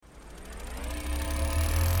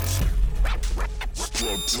In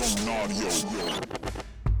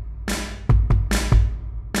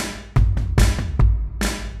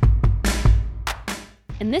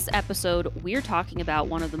this episode, we're talking about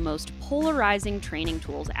one of the most polarizing training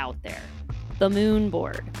tools out there, the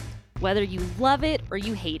Moonboard. Whether you love it or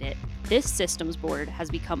you hate it, this systems board has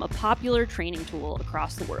become a popular training tool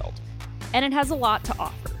across the world, and it has a lot to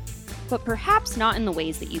offer, but perhaps not in the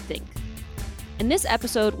ways that you think. In this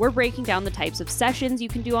episode, we're breaking down the types of sessions you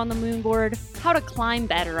can do on the Moonboard, how to climb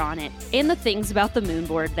better on it, and the things about the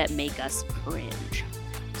Moonboard that make us cringe.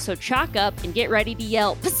 So chalk up and get ready to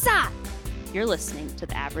yell, "Passat!" You're listening to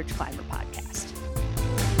the Average Climber Podcast.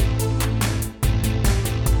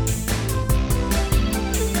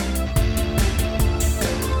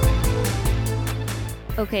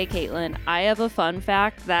 Okay, Caitlin, I have a fun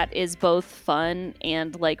fact that is both fun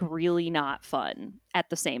and really not fun at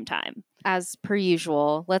the same time. As per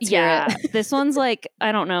usual. Let's hear it. This one's I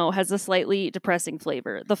don't know, has a slightly depressing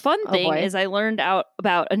flavor. The fun thing is I learned out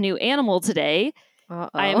about a new animal today.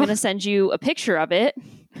 I am going to send you a picture of it.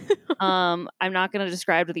 I'm not going to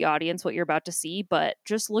describe to the audience what you're about to see, but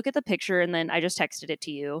just look at the picture and then I just texted it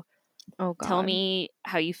to you. Oh, God. Tell me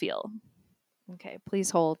how you feel. Okay,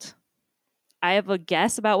 please hold. I have a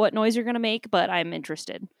guess about what noise you're going to make, but I'm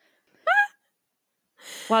interested.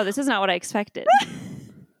 Wow, this is not what I expected.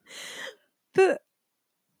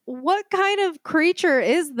 What kind of creature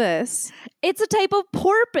is this? It's a type of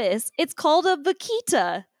porpoise. It's called a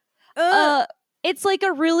vaquita. It's like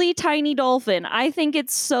a really tiny dolphin. I think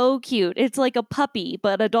it's so cute. It's like a puppy,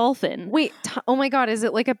 but a dolphin. Wait, oh my God, is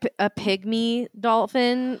it like a pygmy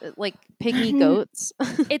dolphin? Like pygmy goats?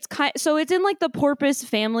 So it's in the porpoise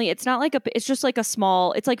family. It's not it's just a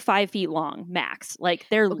small, it's 5 feet long, max.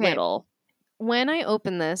 They're little. When I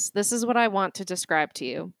open this is what I want to describe to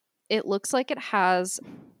you. It looks like it has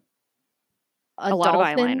a lot of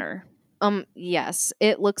eyeliner. Yes.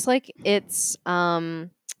 It looks like it's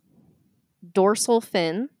dorsal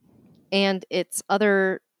fin, and its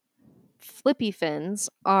other flippy fins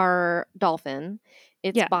are dolphin.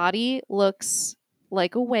 Its body looks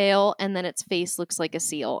like a whale, and then its face looks like a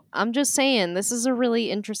seal. I'm just saying, this is a really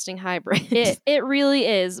interesting hybrid. It really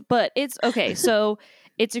is, but it's okay. So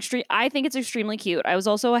it's extreme. I think it's extremely cute. I was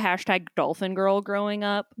also a hashtag dolphin girl growing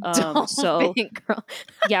up. Dolphin girl.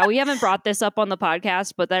 Yeah, we haven't brought this up on the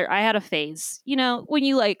podcast, but I had a phase. You know, when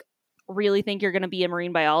you really think you're going to be a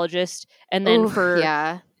marine biologist, and then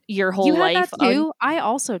your whole life. Had that too? I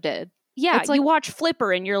also did. Yeah, you watch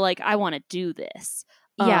Flipper and you're like, I want to do this.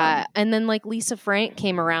 Yeah, and then Lisa Frank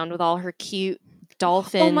came around with all her cute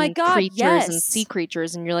dolphin creatures and sea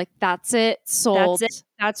creatures, and you're like, that's it, sold. That's it.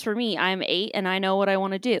 That's for me. I'm 8 and I know what I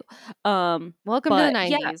want to do. Welcome to the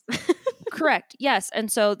 90s. Yeah, correct. Yes.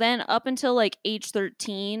 And so then up until age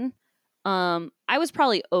 13, I was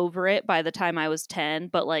probably over it by the time I was 10,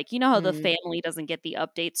 but you know how the family doesn't get the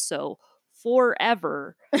updates, so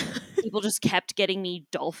forever people just kept getting me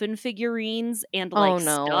dolphin figurines and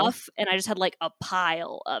stuff, and I just had a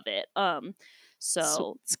pile of it.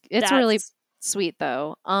 So it's really sweet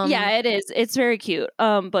though. Yeah, it is. It's very cute.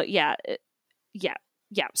 But yeah.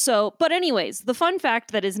 So, but anyways, the fun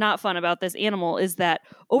fact that is not fun about this animal is that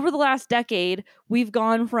over the last decade, we've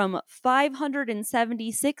gone from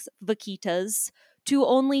 576 vaquitas to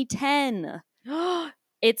only 10. They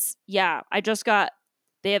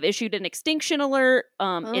have issued an extinction alert.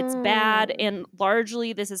 It's bad. And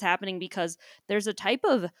largely this is happening because there's a type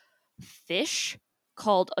of fish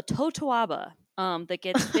called a totoaba that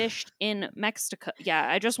gets fished in Mexico. Yeah,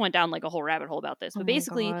 I just went down a whole rabbit hole about this. But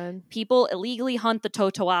basically, people illegally hunt the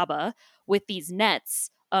totoaba with these nets.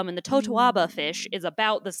 And the totoaba fish is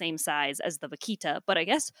about the same size as the vaquita. But I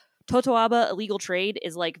guess totoaba illegal trade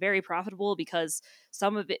is very profitable because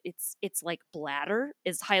some of it's bladder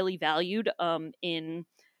is highly valued in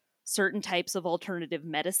certain types of alternative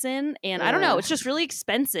medicine, and I don't know, it's just really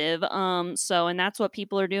expensive, and that's what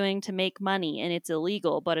people are doing to make money, and it's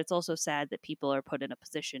illegal, but it's also sad that people are put in a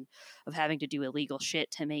position of having to do illegal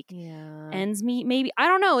shit to make ends meet. Maybe, I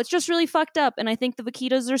don't know, it's just really fucked up, and I think the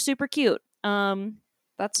vaquitas are super cute.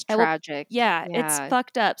 That's tragic. It's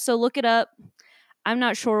fucked up, so look it up. I'm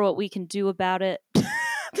not sure what we can do about it.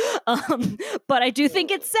 But I do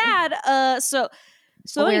think it's sad. So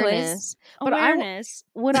awareness. Awareness.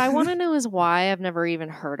 What I want to know is why I've never even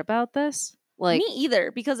heard about this. Me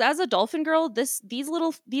either, because as a dolphin girl, these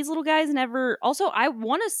little guys never. Also, I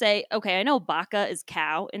want to say, okay, I know vaca is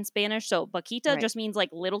cow in Spanish, so vaquita just means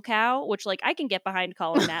little cow, which I can get behind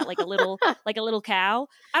calling that a little a little cow.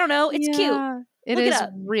 I don't know, it's cute. It is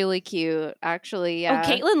really cute, actually. Yeah. Oh,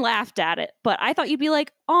 Caitlin laughed at it, but I thought you'd be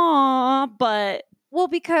like, "Aw," but Well,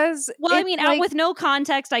 because well, I mean, out with no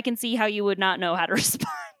context, I can see how you would not know how to respond.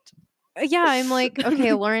 Yeah, I'm like,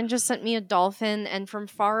 okay, Lauren just sent me a dolphin, and from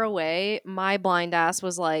far away, my blind ass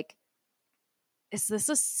was like, is this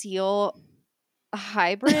a seal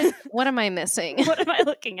hybrid? What am I missing? What am I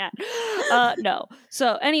looking at? No.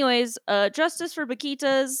 So, anyways, Justice for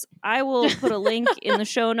Baquitas. I will put a link in the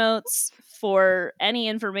show notes for any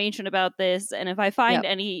information about this, and if I find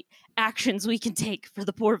any actions we can take for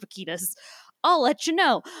the poor Vaquitas, I'll let you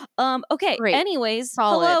know. Okay. Great. Anyways,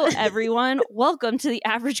 Solid. hello everyone. Welcome to the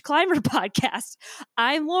Average Climber podcast.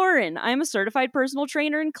 I'm Lauren. I'm a certified personal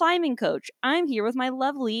trainer and climbing coach. I'm here with my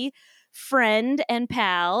lovely friend and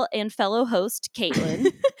pal and fellow host,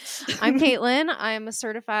 Caitlin. I'm Caitlin. I'm a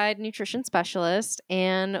certified nutrition specialist,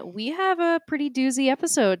 and we have a pretty doozy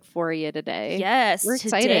episode for you today. Yes, we're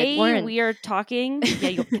excited. Today Lauren. We are talking.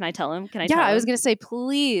 Yeah, can I tell him? Can I? Yeah, tell him? I was going to say,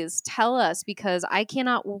 please tell us, because I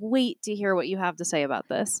cannot wait to hear what you have to say about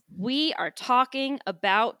this. We are talking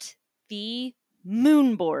about the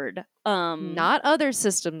Moonboard. Not other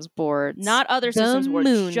systems boards. Not other systems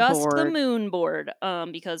boards. Just board. the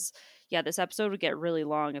Moonboard. Because this episode would get really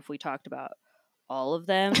long if we talked about all of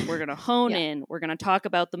them. We're gonna hone in. We're gonna talk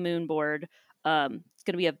about the Moonboard. It's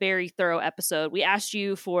gonna be a very thorough episode. We asked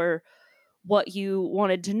you for what you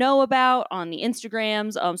wanted to know about on the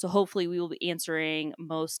Instagrams. So hopefully we will be answering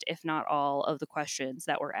most, if not all, of the questions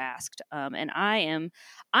that were asked. And I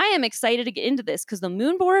am excited to get into this because the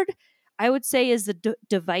Moonboard, I would say, is a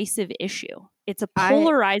divisive issue. It's a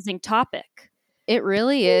polarizing topic. It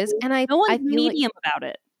really is. And no one's medium about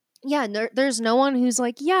it. Yeah, there's no one who's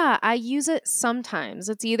like, yeah, I use it sometimes.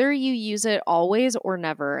 It's either you use it always or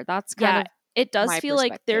never. That's kind of it does feel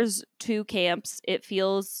like there's two camps. It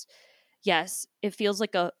feels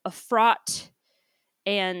like a fraught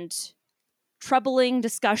and troubling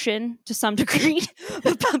discussion to some degree.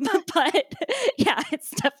 but yeah,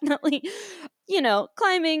 it's definitely,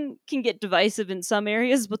 climbing can get divisive in some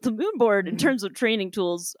areas, but the Moonboard, in terms of training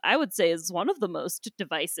tools, I would say is one of the most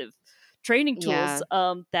divisive training tools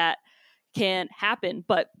that can happen.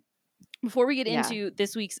 But before we get into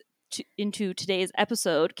into today's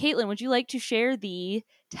episode, Caitlin, would you like to share the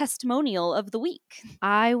testimonial of the week?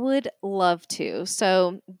 I would love to.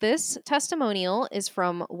 So this testimonial is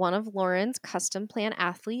from one of Lauren's custom plan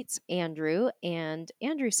athletes, Andrew. And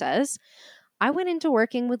Andrew says, I went into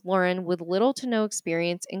working with Lauren with little to no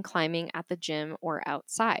experience in climbing at the gym or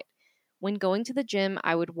outside. When going to the gym,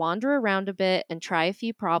 I would wander around a bit and try a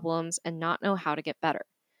few problems and not know how to get better.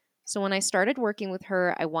 So when I started working with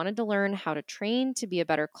her, I wanted to learn how to train to be a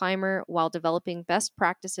better climber while developing best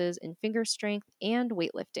practices in finger strength and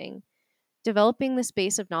weightlifting. Developing this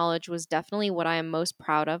base of knowledge was definitely what I am most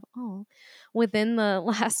proud of. Within the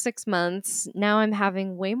last 6 months, now I'm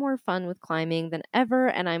having way more fun with climbing than ever,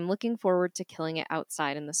 and I'm looking forward to killing it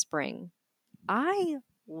outside in the spring. I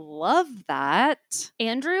love that.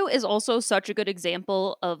 Andrew is also such a good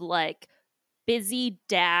example of busy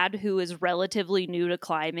dad who is relatively new to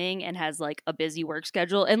climbing and has a busy work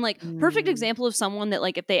schedule, and perfect example of someone that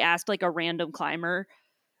if they asked a random climber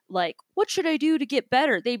what should I do to get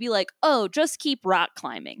better, they'd be like, oh, just keep rock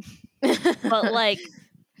climbing. But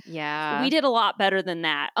yeah, we did a lot better than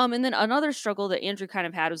that. And then another struggle that Andrew kind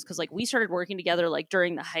of had was because we started working together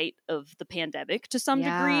during the height of the pandemic to some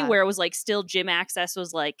degree, where it was still gym access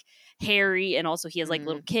was hairy, and also he has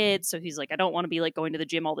little kids, so he's I don't want to be going to the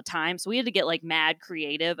gym all the time, so we had to get mad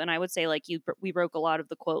creative. And I would say we broke a lot of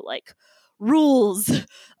the quote rules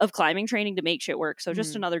of climbing training to make shit work. So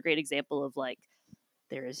just another great example of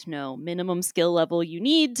there is no minimum skill level you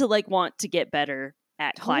need to want to get better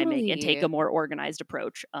at climbing and take a more organized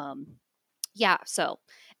approach. So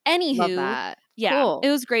anywho, cool. It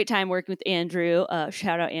was a great time working with Andrew.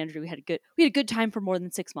 Shout out Andrew. We had a good time for more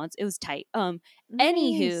than 6 months. It was tight. Nice.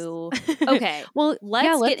 Anywho, okay. Well,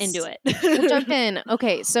 let's get into it. We'll jump in.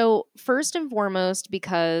 Okay, so first and foremost,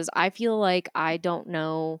 because I feel like I don't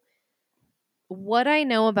know what I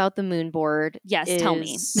know about the Moonboard. Yes, tell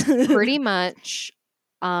me. Pretty much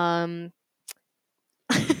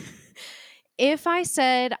if I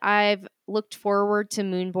said I've looked forward to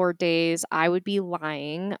Moonboard days, I would be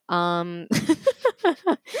lying. But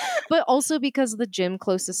also because the gym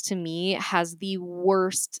closest to me has the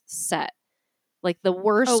worst set. The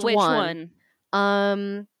worst one. Oh, which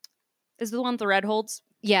one? Is the one with the red holds?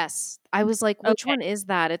 Yes. I was like, which one is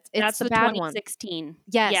that? It's that's the bad 2016 one.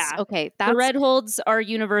 Yes. Yeah. Okay. The red holds are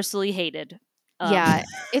universally hated. Yeah.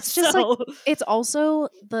 It's just it's also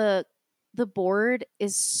the board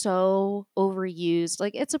is so overused.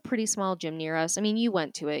 It's a pretty small gym near us. I mean, you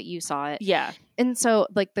went to it, you saw it. Yeah. And so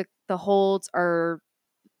the holds are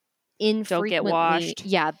don't get infrequently. washed.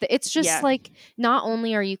 Yeah, it's just Yeah. like not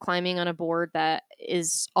only are you climbing on a board that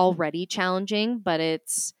is already challenging, but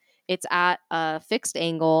it's at a fixed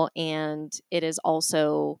angle and it is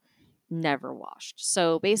also never washed.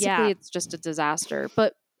 So basically Yeah. it's just a disaster.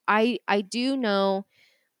 But I do know,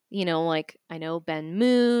 you know, like I know Ben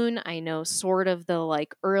Moon, I know sort of the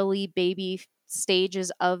like early baby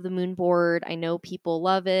stages of the Moonboard. I know people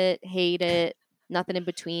love it, hate it, nothing in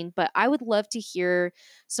between, but I would love to hear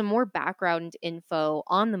some more background info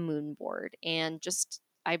on the Moonboard. And just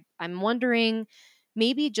I'm wondering,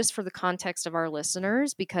 maybe just for the context of our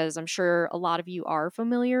listeners, because I'm sure a lot of you are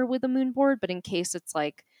familiar with the Moonboard, but in case it's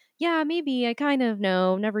like, yeah, maybe I kind of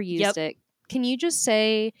know, never used Yep. it. Can you just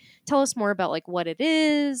tell us more about like what it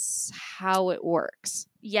is, how it works?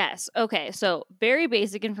 Yes. Okay. So, very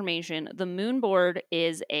basic information. The Moonboard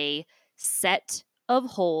is a set of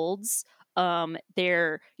holds.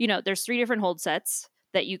 There's 3 different hold sets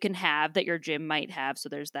that you can have that your gym might have. So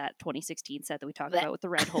there's that 2016 set that we talked about with the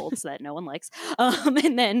red holds that no one likes.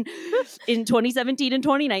 And then in 2017 and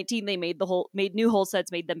 2019, they made new hold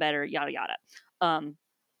sets, made them better, yada yada.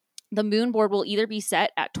 The Moonboard will either be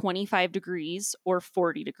set at 25 degrees or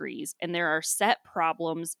 40 degrees, and there are set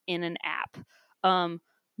problems in an app.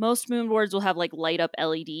 Most Moonboards will have like light up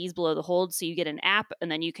LEDs below the hold, so you get an app, and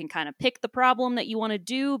then you can kind of pick the problem that you want to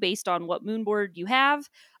do based on what Moonboard you have,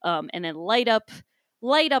 and then light up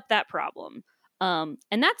that problem. And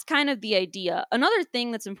that's kind of the idea. Another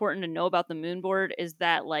thing that's important to know about the Moonboard is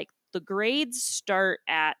that like the grades start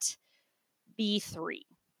at B3.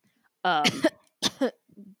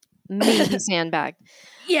 Maybe sandbagged.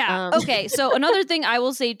 Yeah. Okay. So another thing I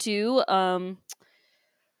will say too, it's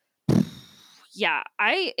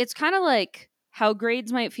kind of like how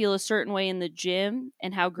grades might feel a certain way in the gym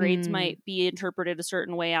and how grades might be interpreted a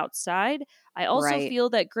certain way outside. I also feel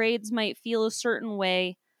that grades might feel a certain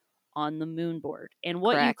way on the Moonboard. And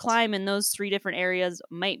what you climb in those 3 different areas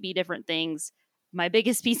might be different things. My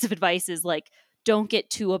biggest piece of advice is like, don't get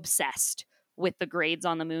too obsessed with the grades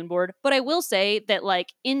on the Moonboard. But I will say that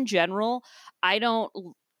like in general, I don't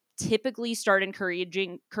typically start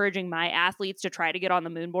encouraging my athletes to try to get on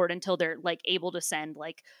the Moonboard until they're like able to send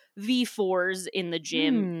like V4s in the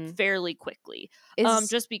gym fairly quickly.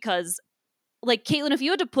 Just because like Caitlin, if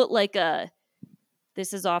you had to put like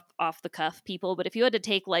this is off the cuff, people, but if you had to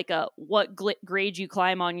take like what grade you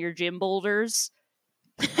climb on your gym boulders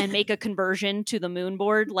and make a conversion to the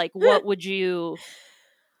Moonboard, like what would you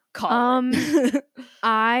call it?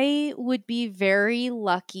 I would be very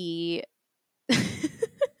lucky.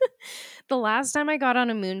 The last time I got on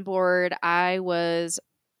a Moonboard, I was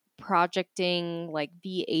projecting like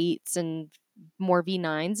V8s and more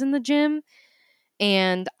V9s in the gym.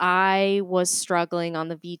 And I was struggling on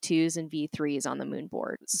the V2s and V3s on the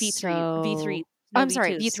Moonboard. V3. I'm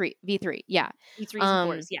sorry, V3. Yeah. V3s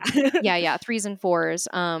and 4s. Yeah. yeah. 3s and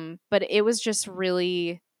 4s. But it was just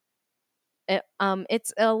really,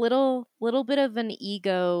 it's a little bit of an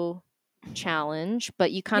ego challenge,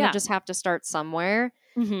 but you kind of just have to start somewhere.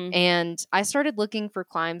 And I started looking for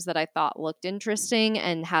climbs that I thought looked interesting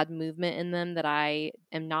and had movement in them that I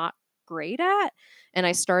am not great at. And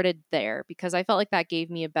I started there because I felt like that gave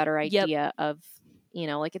me a better idea of, you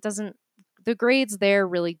know, like the grades there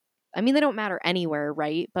really, I mean, they don't matter anywhere,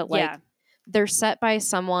 right? But like they're set by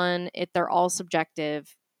someone, they're all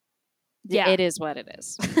subjective. Yeah. It is what it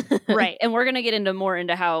is. Right. And we're going to get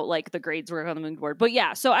into how like the grades work on the Moonboard. But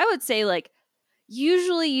yeah, so I would say like,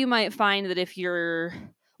 usually you might find that if you're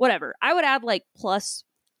whatever, I would add like plus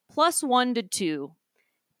 1 to 2,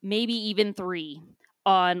 maybe even 3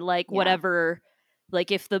 on like whatever.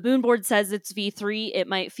 Like if the Moonboard says it's V3, it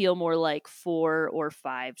might feel more like 4 or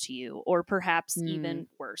 5 to you, or perhaps even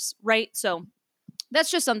worse. Right. So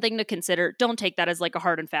that's just something to consider. Don't take that as like a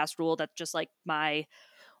hard and fast rule. That's just like my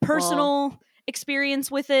personal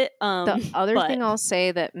experience with it. The other thing I'll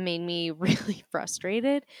say that made me really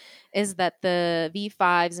frustrated is that the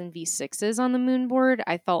V5s and V6s on the Moonboard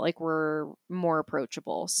I felt like were more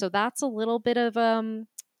approachable. So that's a little bit of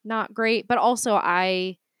not great, but also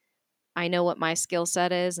I know what my skill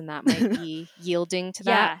set is, and that might be yielding to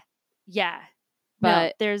that. Yeah.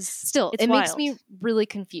 But there's still, it makes me really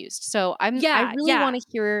confused. So I really want to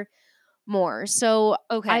hear more. So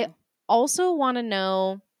I also want to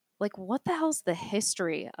know, like, what the hell's the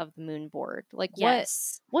history of the Moonboard? Like,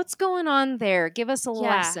 what's going on there? Give us a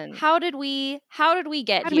lesson. How did we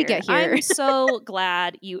get here? I'm so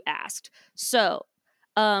glad you asked. So,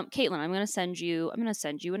 Caitlin, I'm gonna send you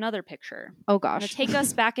another picture. Oh gosh, I'm gonna take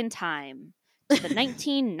us back in time to the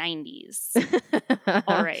 1990s.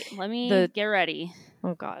 All right, let me get ready.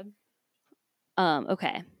 Oh god.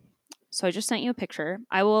 Okay. So I just sent you a picture.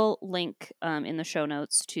 I will link in the show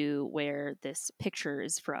notes to where this picture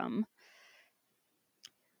is from.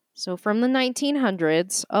 So from the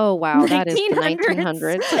 1900s. Oh, wow. That is the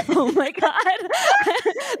 1900s. Oh, my God.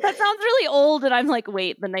 That sounds really old. And I'm like,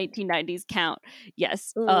 wait, the 1990s count.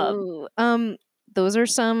 Yes. Those are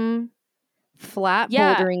some flat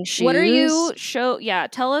bouldering shoes. What are you tell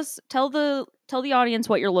the audience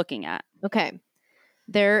what you're looking at. Okay.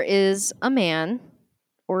 There is a man,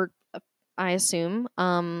 or I assume,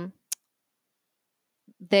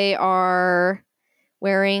 they are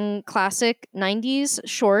wearing classic 90s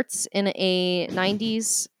shorts in a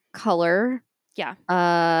 90s color. Yeah.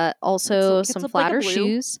 Also some flatter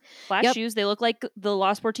shoes. Flat shoes. They look like the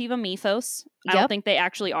La Sportiva Mythos. I don't think they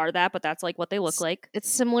actually are that, but that's like what they look like. It's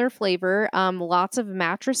similar flavor. Lots of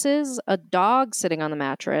mattresses, a dog sitting on the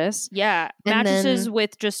mattress. Yeah. Mattresses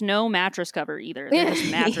with just no mattress cover either. They're just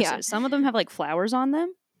mattresses. Yeah. Some of them have like flowers on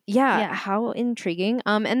them. Yeah. How intriguing.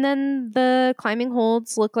 And then the climbing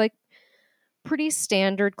holds look like pretty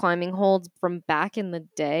standard climbing holds from back in the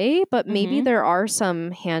day, but maybe there are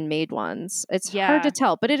some handmade ones. It's hard to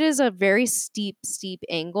tell, but it is a very steep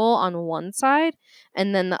angle on one side,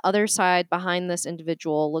 and then the other side behind this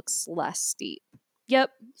individual looks less steep.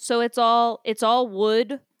 Yep. So it's all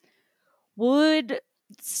wood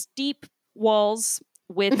steep walls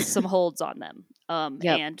with some holds on them.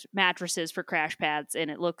 And mattresses for crash pads,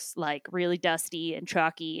 and it looks like really dusty and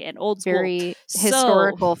chalky and old school. Very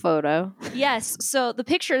historical photo. Yes. So the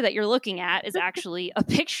picture that you're looking at is actually a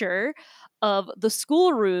picture of the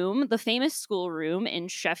schoolroom, the famous schoolroom in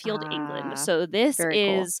Sheffield, England. So this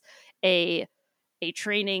is a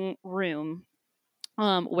training room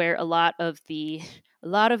where a lot of the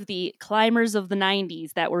climbers of the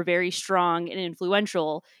 90s that were very strong and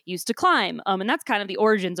influential used to climb. And that's kind of the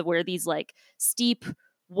origins of where these like steep,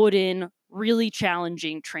 wooden, really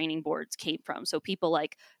challenging training boards came from. So people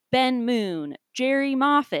like Ben Moon, Jerry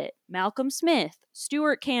Moffat, Malcolm Smith,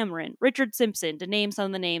 Stuart Cameron, Richard Simpson, to name some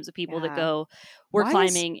of the names of people that were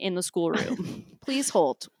climbing in the schoolroom. Please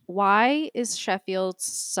hold. Why is Sheffield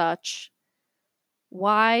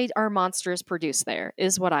why are monsters produced there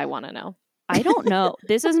is what I want to know. I don't know.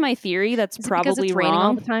 This is my theory. That's probably it's wrong. Raining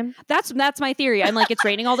all the time? That's my theory. I'm like, it's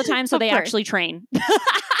raining all the time, so they actually train.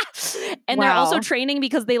 And they're also training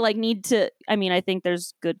because they like need to. I mean, I think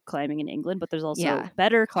there's good climbing in England, but there's also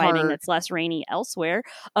better climbing that's less rainy elsewhere.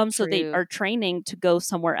 So they are training to go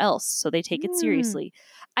somewhere else. So they take it seriously.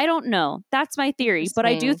 I don't know. That's my theory, but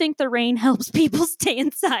I do think the rain helps people stay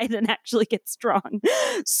inside and actually get strong.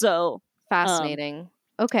 So fascinating.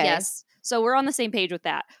 Okay. Yes. So we're on the same page with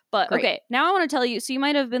that. But okay, now I want to tell you. So you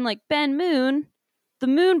might have been like, Ben Moon, the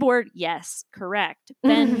Moonboard. Yes, correct.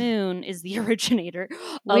 Ben Moon is the originator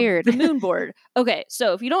of the Moonboard. Okay,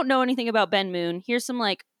 so if you don't know anything about Ben Moon, here's some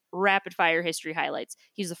like rapid fire history highlights.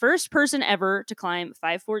 He's the first person ever to climb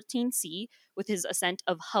 514C with his ascent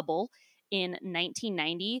of Hubble in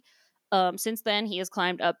 1990. Since then, he has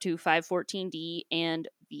climbed up to 514D and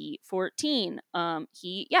V14.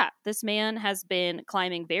 This man has been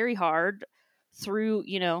climbing very hard through,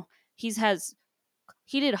 he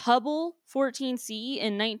did Hubble 14C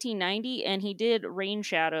in 1990, and he did Rain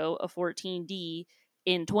Shadow of 14D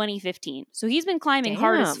in 2015. So he's been climbing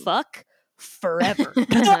hard as fuck forever,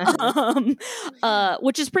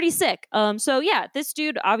 which is pretty sick. This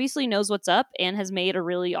dude obviously knows what's up and has made a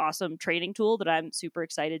really awesome training tool that I'm super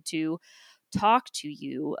excited to talk to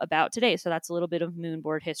you about today. So that's a little bit of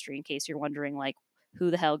Moonboard history in case you're wondering like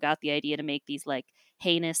who the hell got the idea to make these like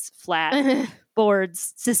heinous flat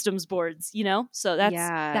boards, systems boards, So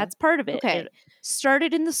that's part of it. Okay. It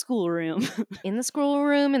started in the schoolroom. In the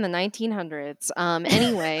schoolroom in the 1900s.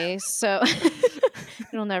 Anyway, so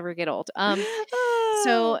it'll never get old.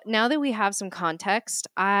 So now that we have some context,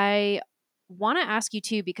 I want to ask you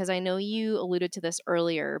too, because I know you alluded to this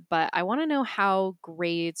earlier, but I want to know how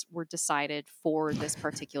grades were decided for this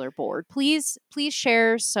particular board. Please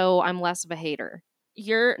share so I'm less of a hater.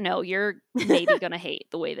 You're maybe gonna hate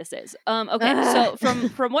the way this is. Okay, so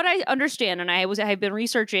from what I understand, and I've been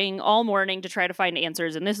researching all morning to try to find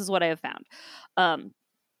answers, and this is what I have found.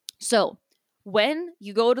 So when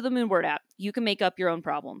you go to the Moonboard app, you can make up your own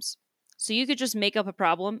problems. So you could just make up a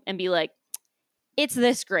problem and be like, it's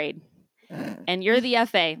this grade. And you're the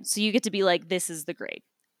FA, so you get to be like, this is the grade.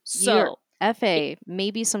 So you're FA,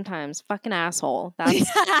 maybe sometimes fucking asshole. That's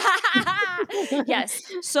yes.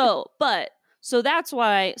 So that's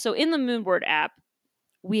why. So in the Moonboard app,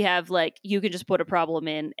 we have like you can just put a problem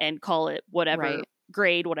in and call it whatever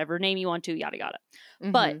grade, whatever name you want to, yada yada.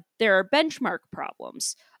 Mm-hmm. But there are benchmark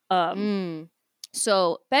problems.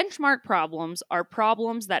 So benchmark problems are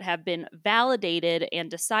problems that have been validated and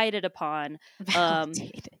decided upon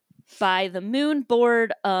Validated. by the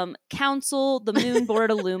Moonboard Council, the Moonboard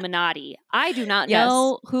Illuminati. I do not Yes.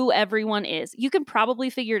 know who everyone is. You can probably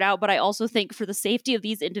figure it out, but I also think for the safety of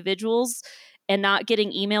these individuals and not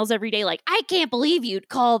getting emails every day like, I can't believe you'd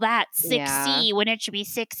call that 6C when it should be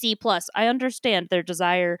 6C plus. I understand their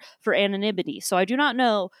desire for anonymity, so I do not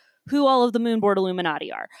know who all of the Moonboard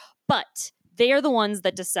Illuminati are. But they are the ones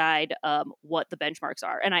that decide what the benchmarks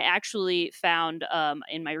are. And I actually found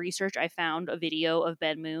in my research, I found a video of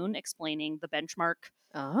Ben Moon explaining the benchmark,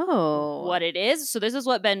 what it is. So this is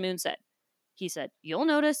what Ben Moon said. He said, you'll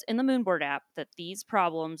notice in the Moonboard app that these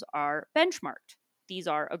problems are benchmarked. These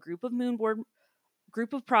are a group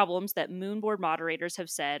of problems that Moonboard moderators have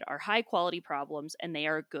said are high quality problems and they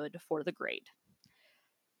are good for the grade.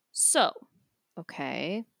 So,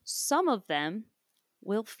 okay, some of them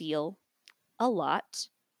will feel a lot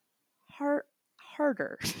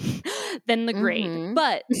harder than the grade. Mm-hmm.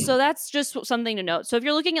 But so that's just something to note. So if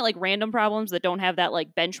you're looking at like random problems that don't have that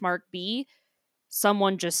like benchmark B,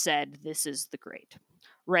 someone just said this is the grade.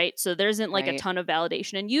 Right? So there isn't like a ton of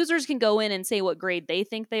validation, and users can go in and say what grade they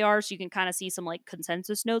think they are, so you can kind of see some like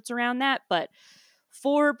consensus notes around that. But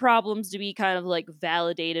for problems to be kind of like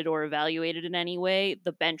validated or evaluated in any way,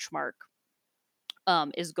 the benchmark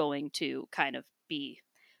is going to kind of be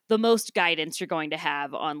the most guidance you're going to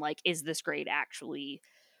have on like, is this grade actually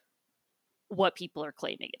what people are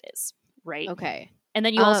claiming it is, right? Okay. And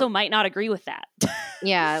then you also might not agree with that.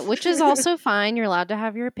 Yeah, which is also fine. You're allowed to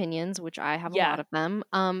have your opinions, which I have a lot of them.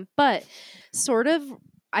 But sort of,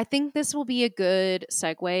 I think this will be a good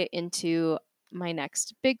segue into my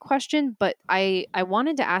next big question. But I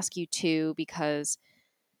wanted to ask you too, because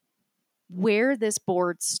where this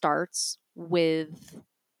board starts with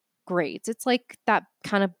grades, it's like that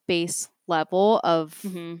kind of base level of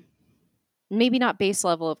maybe not base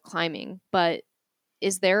level of climbing, but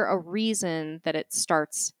is there a reason that it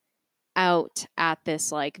starts out at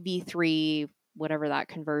this like V3, whatever that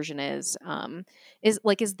conversion is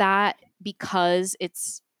that because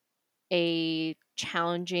it's a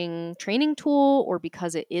challenging training tool, or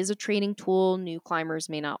because it is a training tool new climbers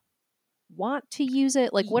may not want to use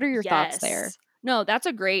it? Like, what are your thoughts there? No, that's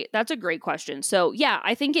a great question. So yeah,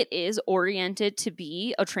 I think it is oriented to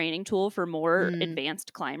be a training tool for more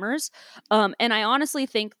advanced climbers. And I honestly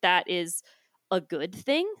think that is a good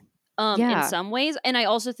thing in some ways. And I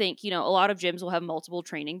also think, a lot of gyms will have multiple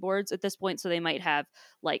training boards at this point. So they might have,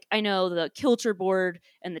 like, I know the kilter board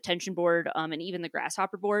and the tension board and even the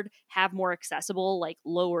grasshopper board have more accessible, like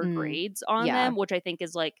lower grades on them, which I think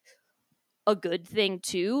is like a good thing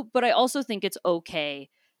too. But I also think it's okay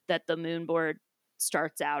that the Moonboard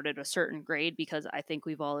starts out at a certain grade, because I think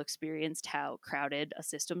we've all experienced how crowded a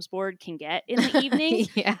systems board can get in the evening.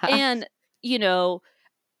 And,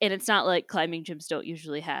 and it's not like climbing gyms don't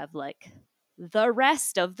usually have like the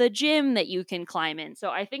rest of the gym that you can climb in. So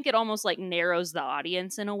I think it almost like narrows the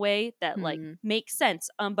audience in a way that like makes sense.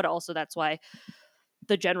 But also that's why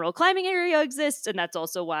the general climbing area exists, and that's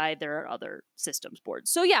also why there are other systems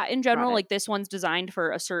boards. So yeah, in general, like this one's designed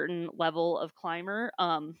for a certain level of climber.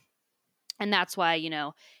 And that's why,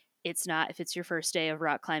 it's not, if it's your first day of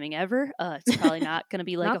rock climbing ever, it's probably not going to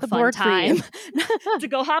be like a fun time to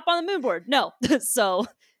go hop on the Moonboard. No. So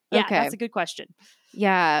yeah, that's a good question.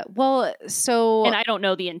 Yeah. Well, so. And I don't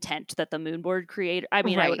know the intent that the Moonboard created. I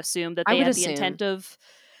mean, I would assume that they have the intent of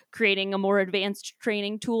creating a more advanced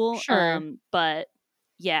training tool. Sure. But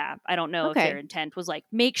yeah, I don't know if their intent was like,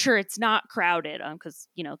 make sure it's not crowded. Because,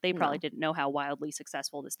 they probably didn't know how wildly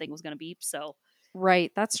successful this thing was going to be. So.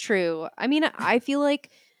 Right. That's true. I mean, I feel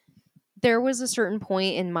like there was a certain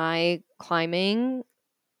point in my climbing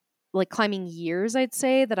years, I'd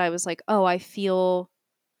say, that I was like, oh, I feel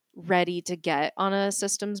ready to get on a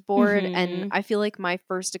systems board. And I feel like my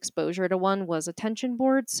first exposure to one was a tension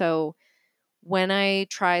board. So when I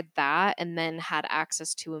tried that and then had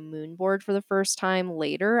access to a Moonboard for the first time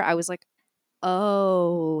later, I was like,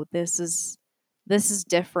 oh, this is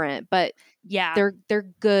different. But yeah, they're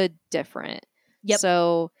good different. Yep.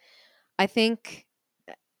 So I think,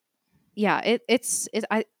 it's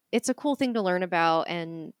a cool thing to learn about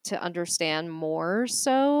and to understand more,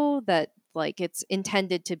 so that like it's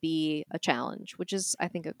intended to be a challenge, which is, I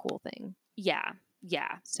think, a cool thing. Yeah.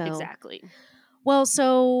 So, exactly. Well,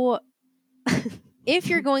 so if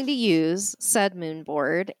you're going to use said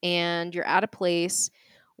Moonboard and you're at a place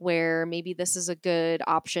where maybe this is a good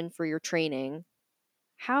option for your training,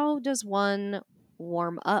 how does one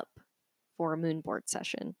warm up for a Moonboard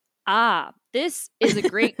session? This is a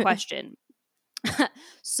great question.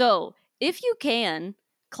 So if you can,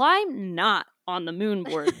 climb not on the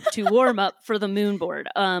Moonboard to warm up for the Moonboard.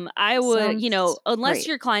 I would, Sounds unless great.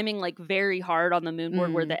 you're climbing like very hard on the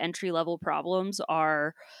Moonboard where the entry level problems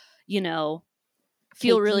are,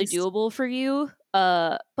 feel really Cakeys. doable for you.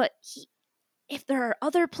 But if there are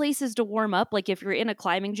other places to warm up, like if you're in a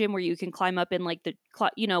climbing gym where you can climb up in like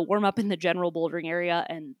warm up in the general bouldering area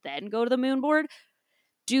and then go to the Moonboard,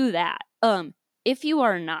 do that. If you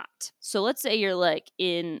are not, so let's say you're like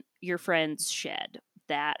in your friend's shed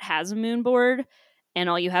that has a Moonboard and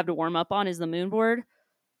all you have to warm up on is the Moonboard,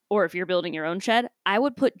 or if you're building your own shed, I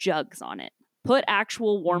would put jugs on it. Put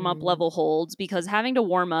actual warm up level holds, because having to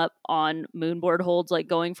warm up on Moonboard holds, like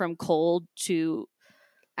going from cold to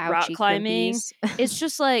rock climbing, it's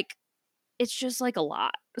just like a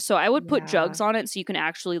lot. So I would put jugs on it so you can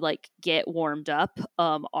actually like get warmed up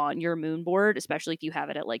on your Moonboard, especially if you have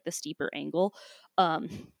it at like the steeper angle.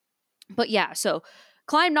 But yeah, so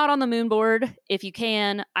climb not on the Moonboard if you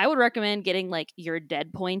can. I would recommend getting like your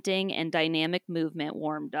dead pointing and dynamic movement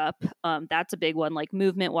warmed up. That's a big one. Like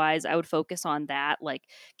movement wise, I would focus on that. Like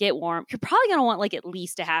get warm. You're probably gonna want like at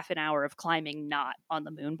least a half an hour of climbing not on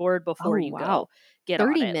the Moonboard before you go get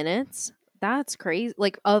 30 on it. minutes? That's crazy.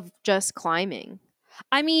 Like of just climbing.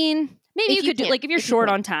 I mean, maybe you could do like if you're short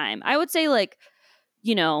on time. I would say like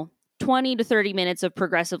 20 to 30 minutes of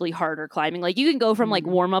progressively harder climbing. Like you can go from like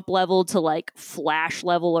warm up level to like flash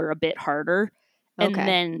level or a bit harder and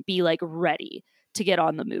then be like ready to get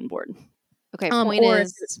on the Moonboard. Okay. Point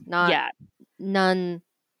is not none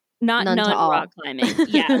rock climbing.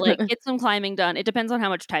 Yeah. Like get some climbing done. It depends on how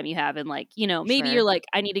much time you have. And like, maybe you're like,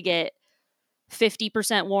 I need to get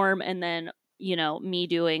 50% warm, and then me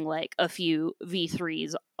doing like a few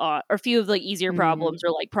V3s or a few of the easier problems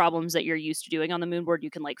or like problems that you're used to doing on the Moonboard,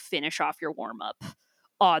 you can like finish off your warm up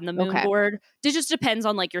on the Moonboard. It just depends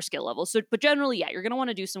on like your skill level. So, but generally, yeah, you're going to want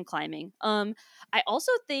to do some climbing. I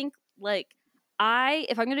also think like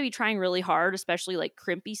if I'm going to be trying really hard, especially like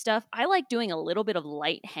crimpy stuff, I like doing a little bit of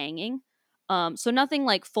light hanging. So nothing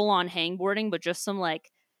like full on hangboarding, but just some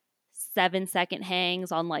like 7-second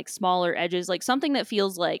hangs on like smaller edges, like something that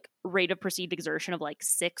feels like rate of perceived exertion of like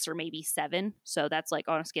 6 or maybe 7. So that's like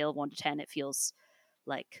on a scale of 1 to 10, it feels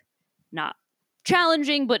like not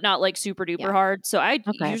challenging, but not like super duper hard. So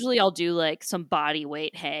usually I'll do like some body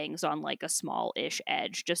weight hangs on like a small ish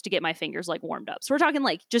edge just to get my fingers like warmed up. So we're talking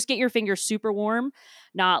like just get your fingers super warm,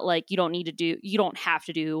 not like you don't have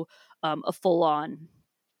to do a full on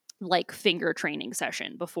like finger training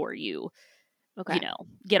session before you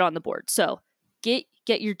get on the board. So get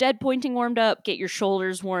your dead pointing warmed up, get your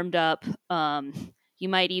shoulders warmed up. You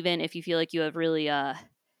might even, if you feel like you have really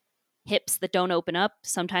hips that don't open up,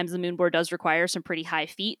 sometimes the Moonboard does require some pretty high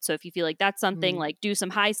feet. So if you feel like that's something, like do some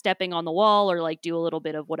high stepping on the wall or like do a little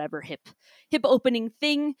bit of whatever hip opening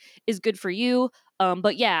thing is good for you.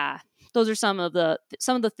 But yeah, those are some of the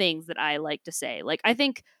things that I like to say. Like I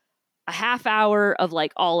think a half hour of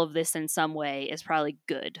like all of this in some way is probably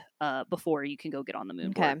good before you can go get on the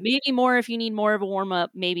Moonboard. Okay. Maybe more if you need more of a warm up,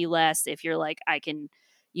 maybe less if you're like, I can,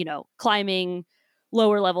 climbing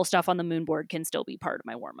lower level stuff on the Moonboard can still be part of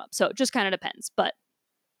my warm up. So it just kind of depends. But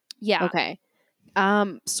yeah. Okay.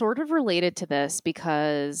 Sort of related to this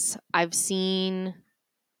because I've seen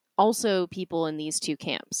also people in these two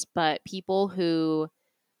camps, but people who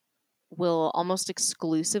will almost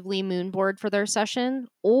exclusively Moonboard for their session,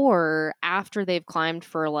 or after they've climbed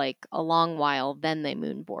for like a long while, then they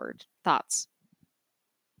Moonboard. Thoughts?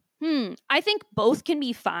 I think both can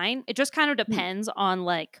be fine. It just kind of depends on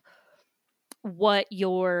like what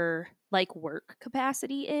your like work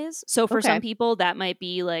capacity is. So for some people that might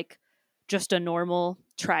be like just a normal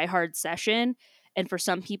try hard session, and for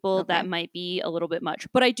some people that might be a little bit much.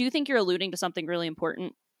 But I do think you're alluding to something really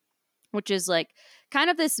important, which is like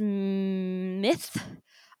kind of this myth.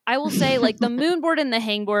 I will say like the Moonboard and the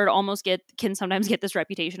hangboard almost can sometimes get this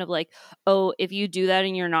reputation of like, oh, if you do that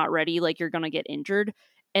and you're not ready, like you're going to get injured.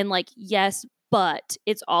 And like, yes, but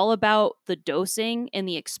it's all about the dosing and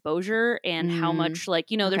the exposure and how much like,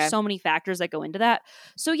 there's so many factors that go into that.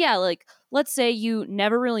 So yeah, like let's say you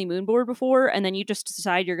never really Moonboard before and then you just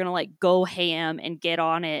decide you're going to like go ham and get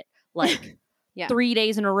on it like 3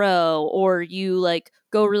 days in a row, or you like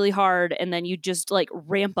go really hard and then you just like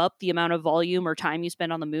ramp up the amount of volume or time you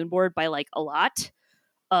spend on the Moonboard by like a lot.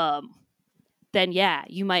 Then yeah,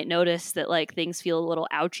 you might notice that like things feel a little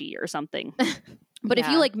ouchy or something. But if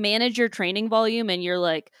you like manage your training volume and you're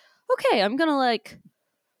like, okay, I'm going to like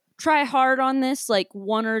try hard on this, like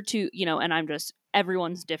 1 or 2, and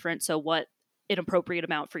everyone's different. So what an appropriate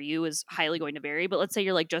amount for you is highly going to vary. But let's say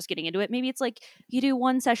you're like just getting into it. Maybe it's like you do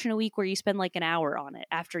 1 session a week where you spend like an hour on it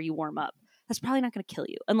after you warm up. That's probably not going to kill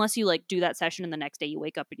you unless you like do that session and the next day you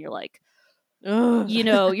wake up and you're like, Ugh.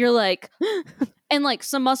 you're like, and like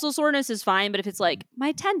some muscle soreness is fine, but if it's like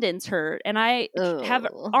my tendons hurt and I have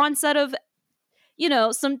Ugh. onset of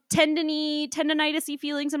some tendinitis-y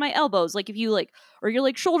feelings in my elbows, like if you like, or your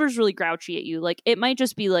like shoulders really grouchy at you, like it might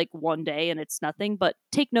just be like one day and it's nothing, but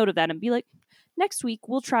take note of that and be like, next week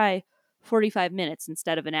we'll try 45 minutes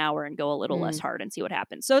instead of an hour and go a little less hard and see what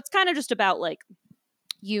happens. So it's kind of just about like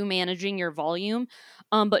you managing your volume.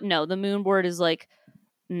 But no, the Moonboard is like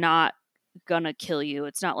not gonna kill you.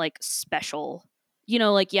 It's not like special.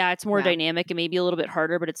 Like, yeah, it's more dynamic and maybe a little bit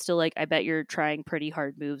harder, but it's still like, I bet you're trying pretty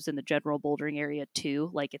hard moves in the general bouldering area too.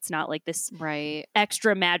 Like, it's not like this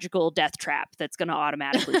extra magical death trap that's going to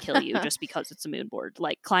automatically kill you just because it's a Moonboard.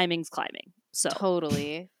 Like, climbing's climbing. So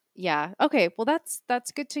totally. Yeah. Okay. Well, that's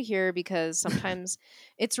good to hear, because sometimes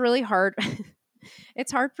it's really hard.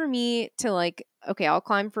 It's hard for me to like, okay, I'll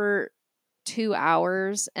climb for 2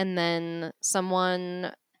 hours and then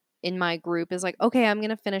someone in my group is like, okay, I'm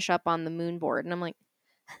going to finish up on the Moonboard. And I'm like,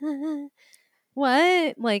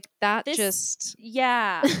 what? Like that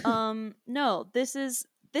yeah. No, this is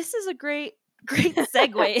a great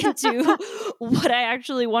segue into what I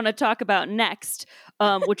actually want to talk about next,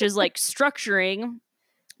 which is like structuring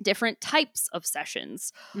different types of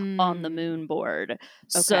sessions on the Moonboard. Okay.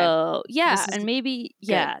 So yeah, and maybe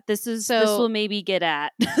this will maybe get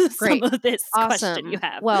at some of this question you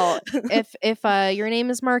have. Well, if your name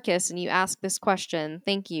is Marcus and you ask this question,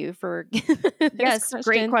 thank you for yes,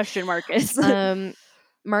 great question, Marcus.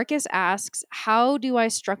 Marcus asks, how do I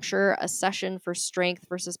structure a session for strength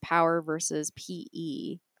versus power versus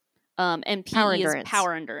PE? And PE is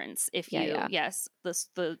power endurance. If you, yes,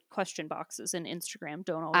 the question boxes in Instagram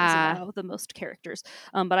don't always allow the most characters.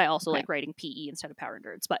 But I also like writing PE instead of power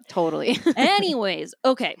endurance. But totally. Anyways,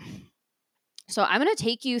 okay. So I'm going to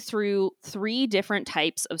take you through 3 different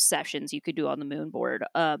types of sessions you could do on the Moonboard.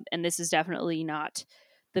 And this is definitely not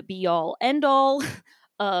the be all end all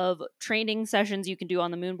of training sessions you can do on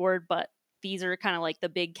the Moonboard, but these are kind of like the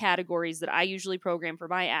big categories that I usually program for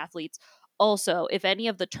my athletes. Also, if any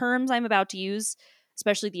of the terms I'm about to use,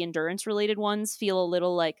 especially the endurance related ones, feel a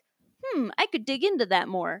little like, I could dig into that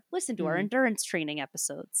more, listen to our endurance training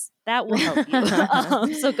episodes. That will help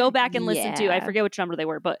you. So go back and listen to, I forget which number they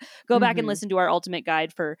were, but go back and listen to our ultimate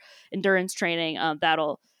guide for endurance training.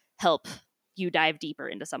 That'll help you dive deeper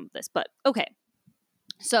into some of this. But okay.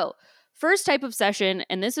 So first type of session,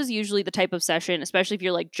 and this is usually the type of session, especially if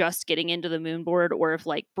you're like just getting into the Moonboard, or if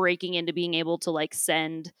like breaking into being able to like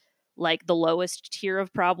send like the lowest tier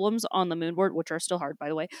of problems on the Moonboard, which are still hard, by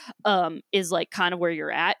the way, is like kind of where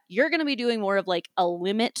you're at. You're going to be doing more of like a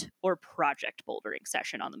limit or project bouldering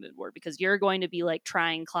session on the Moonboard, because you're going to be like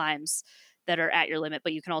trying climbs that are at your limit,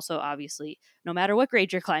 but you can also obviously, no matter what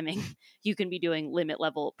grade you're climbing, you can be doing limit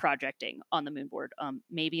level projecting on the Moonboard.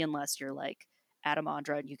 Maybe unless you're like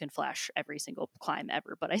Adamandra and you can flash every single climb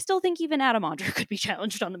ever, but I still think even Adamandra could be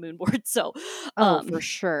challenged on the Moonboard. So, for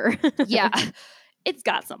sure. Yeah. It's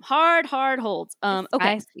got some hard holds. Okay.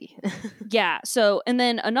 I see. Yeah. So, and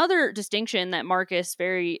then another distinction that Marcus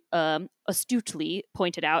very astutely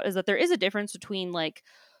pointed out is that there is a difference between like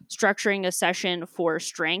structuring a session for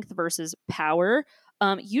strength versus power.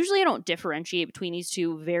 Usually I don't differentiate between these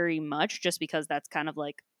two very much, just because that's kind of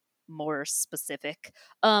like more specific.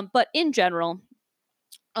 But in general,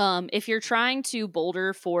 if you're trying to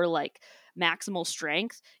boulder for like maximal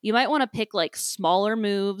strength, you might want to pick like smaller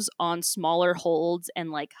moves on smaller holds and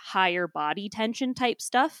like higher body tension type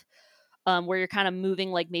stuff, where you're kind of moving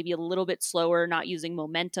like maybe a little bit slower, not using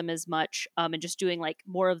momentum as much, and just doing like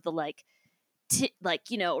more of the like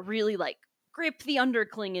really like grip the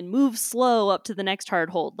undercling and move slow up to the next hard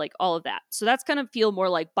hold, like all of that. So that's kind of feel more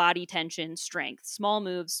like body tension strength, small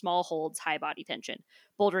moves, small holds, high body tension,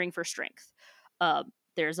 bouldering for strength.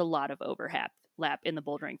 There's a lot of overlap in the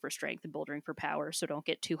bouldering for strength and bouldering for power, so don't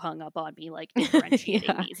get too hung up on me like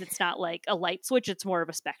differentiating these. It's not like a light switch, it's more of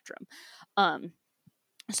a spectrum.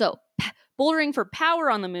 So bouldering for power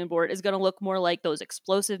on the Moonboard is going to look more like those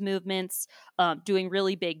explosive movements, doing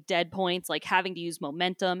really big dead points, like having to use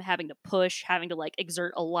momentum, having to push, having to like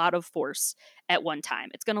exert a lot of force at one time.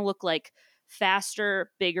 It's going to look like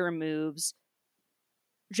faster, bigger moves,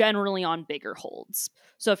 generally on bigger holds.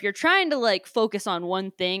 So if you're trying to like focus on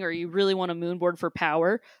one thing, or you really want a Moonboard for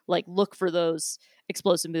power, like look for those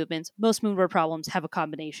explosive movements. Most Moonboard problems have a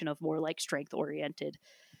combination of more like strength oriented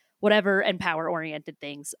whatever and power oriented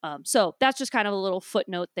things. So that's just kind of a little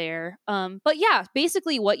footnote there. But yeah,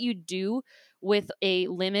 basically what you do with a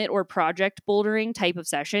limit or project bouldering type of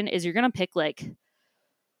session is you're going to pick like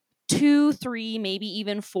 2, 3, maybe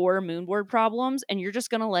even 4 Moonboard problems, and you're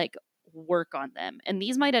just going to like work on them. And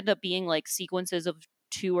these might end up being like sequences of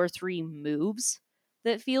 2 or 3 moves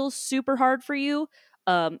that feels super hard for you.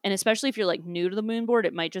 And especially if you're like new to the Moonboard,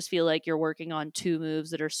 it might just feel like you're working on 2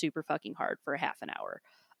 moves that are super fucking hard for a half an hour.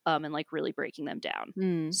 And like really breaking them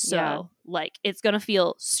down. So like it's gonna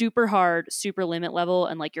feel super hard, super limit level,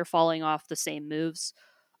 and like you're falling off the same moves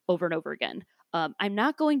over and over again. I'm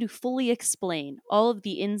not going to fully explain all of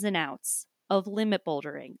the ins and outs of limit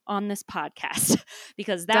bouldering on this podcast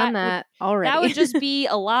because that would just be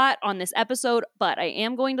a lot on this episode. But I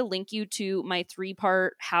am going to link you to my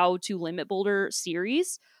 3-part how to limit boulder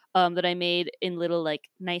series that I made in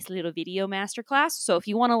nice little video masterclass. So if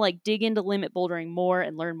you want to like dig into limit bouldering more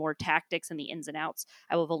and learn more tactics and the ins and outs,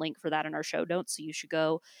 I will have a link for that in our show notes. So you should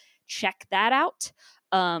go check that out.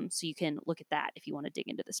 So you can look at that if you want to dig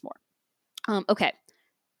into this more. Okay.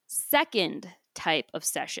 Second type of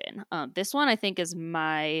session. This one I think is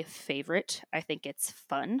my favorite. I think it's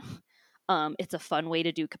fun. It's a fun way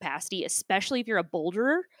to do capacity, especially if you're a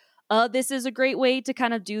boulderer. This is a great way to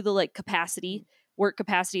kind of do the like work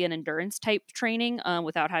capacity and endurance type training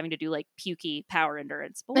without having to do like pukey power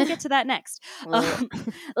endurance. But we'll get to that next.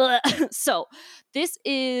 So this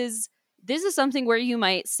is something where you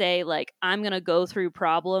might say like, I'm going to go through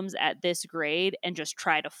problems at this grade and just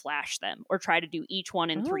try to flash them or try to do each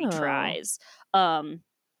one in 3 tries.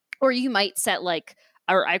 Or you might set like,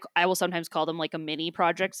 or I will sometimes call them like a mini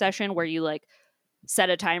project session where you like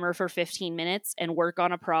set a timer for 15 minutes and work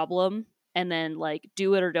on a problem and then like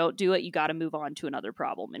do it or don't do it. You got to move on to another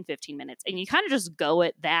problem in 15 minutes. And you kind of just go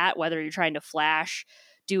at that, whether you're trying to flash,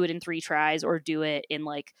 do it in 3 tries or do it in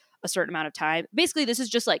like a certain amount of time. Basically, this is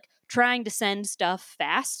just like trying to send stuff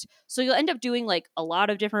fast. So you'll end up doing like a lot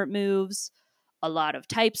of different moves, a lot of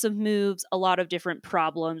types of moves, a lot of different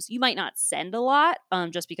problems. You might not send a lot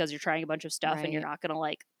just because you're trying a bunch of stuff and you're not going to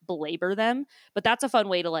like belabor them. But that's a fun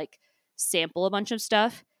way to like sample a bunch of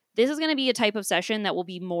stuff. This is going to be a type of session that will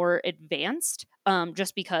be more advanced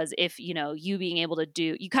just because if, you being able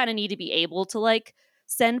to you kind of need to be able to like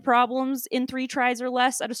send problems in 3 tries or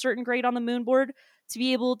less at a certain grade on the Moonboard to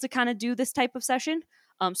be able to kind of do this type of session.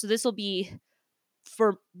 So this will be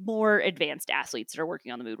for more advanced athletes that are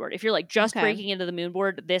working on the Moonboard. If you're like just breaking into the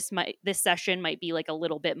Moonboard, this session might be like a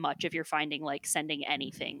little bit much if you're finding like sending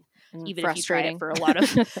anything, even if you try it for a lot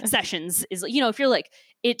of sessions is, if you're like,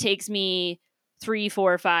 it takes me 3,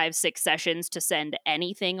 4, 5, 6 sessions to send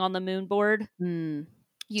anything on the Moonboard.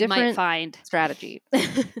 You might find strategy.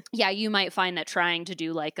 Yeah, you might find that trying to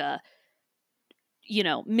do like a you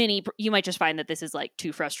might just find that this is like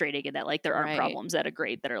too frustrating and that like there aren't problems at a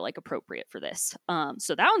grade that are like appropriate for this.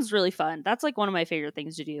 So that one's really fun. That's like one of my favorite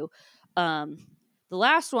things to do. The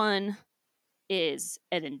last one is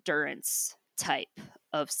an endurance type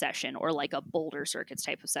of session or like a boulder circuits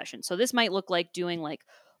type of session. So this might look like doing like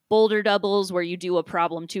boulder doubles where you do a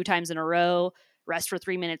problem 2 times in a row, rest for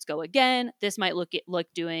 3 minutes, go again. This might look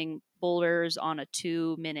doing boulders on a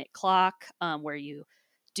 2-minute clock where you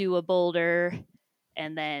do a boulder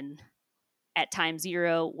and then at time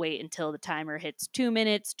 0, wait until the timer hits 2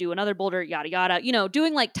 minutes, do another boulder, yada, yada.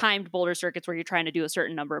 Doing like timed boulder circuits where you're trying to do a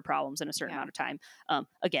certain number of problems in a certain amount of time.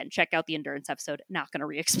 Again, check out the endurance episode. Not going to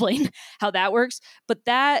re-explain how that works. But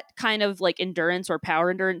that kind of like endurance or power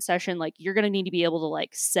endurance session, like you're going to need to be able to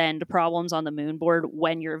like send problems on the Moonboard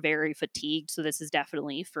when you're very fatigued. So this is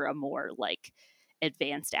definitely for a more like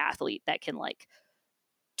advanced athlete that can like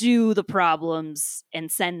do the problems and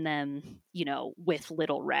send them, with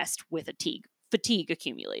little rest, with fatigue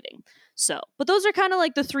accumulating. So, but those are kind of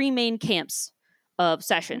like the 3 main camps of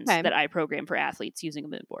sessions that I program for athletes using a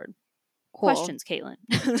Moonboard. Cool. Questions, Caitlin?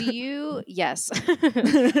 Yes.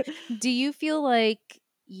 Do you feel like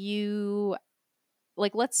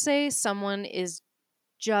let's say someone is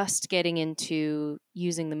just getting into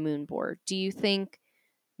using the Moonboard. Do you think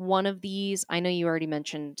one of these, I know you already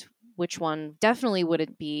mentioned which one definitely would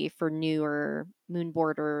it be for newer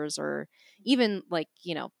Moonboarders or even like,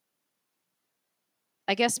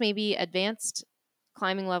 I guess maybe advanced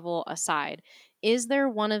climbing level aside. Is there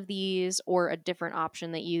one of these or a different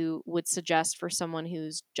option that you would suggest for someone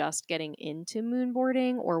who's just getting into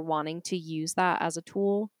moonboarding or wanting to use that as a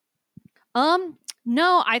tool?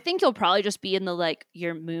 No, I think you'll probably just be in the like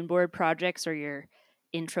your Moonboard projects or your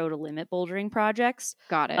intro to limit bouldering projects.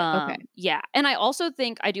 Got it. Okay. Yeah. And I also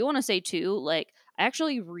think I do want to say too, like I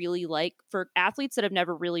actually really like for athletes that have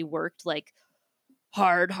never really worked like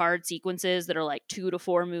hard sequences that are like 2 to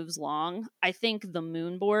 4 moves long. I think the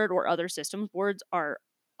Moonboard or other systems boards are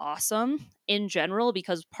awesome in general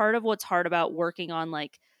because part of what's hard about working on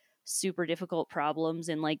like super difficult problems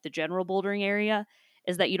in like the general bouldering area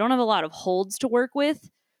is that you don't have a lot of holds to work with.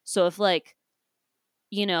 So if like,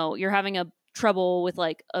 you're having a trouble with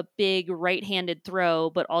like a big right-handed throw,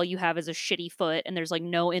 but all you have is a shitty foot and there's like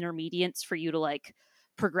no intermediates for you to like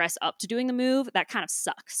progress up to doing the move, that kind of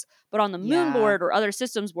sucks. But on the Moonboard or other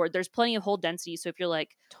systems board, there's plenty of hold density. So if you're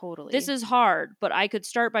like, Totally. this is hard, but I could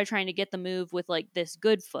start by trying to get the move with like this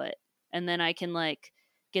good foot, and then I can like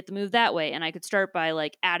get the move that way. And I could start by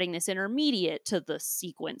like adding this intermediate to the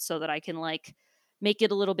sequence so that I can like make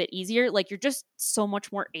it a little bit easier. Like you're just so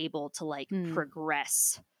much more able to like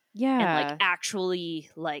progress. And like actually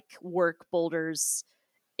like work boulders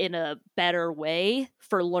in a better way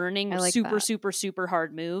for learning super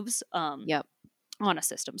hard moves on a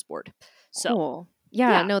systems board. So cool.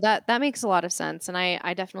 Yeah, no, that makes a lot of sense. And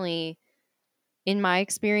I definitely, in my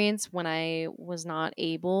experience, when I was not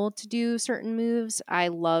able to do certain moves, I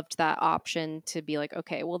loved that option to be like,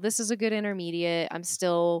 okay, well, this is a good intermediate. I'm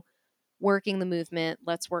still working the movement.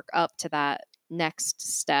 Let's work up to that next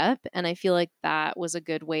step. And I feel like that was a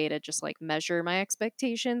good way to just like measure my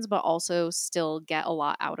expectations, but also still get a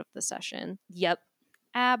lot out of the session. Yep.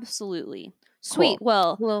 Absolutely. Sweet.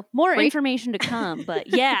 Cool. Well, more information to come, but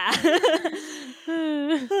yeah.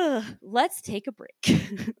 Let's take a break.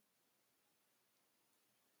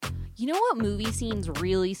 You know what movie scenes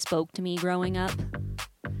really spoke to me growing up?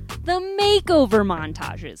 The makeover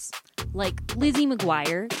montages. Like Lizzie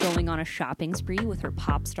McGuire going on a shopping spree with her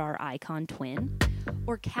pop star icon twin,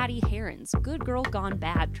 or Cathy Heron's Good Girl Gone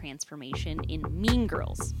Bad transformation in Mean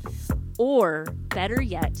Girls, or better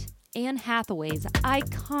yet, Anne Hathaway's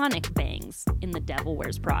iconic bangs in The Devil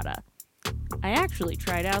Wears Prada. I actually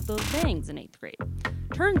tried out those bangs in 8th grade.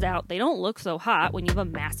 Turns out they don't look so hot when you have a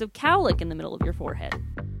massive cowlick in the middle of your forehead.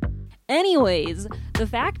 Anyways, the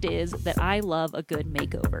fact is that I love a good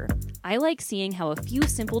makeover. I like seeing how a few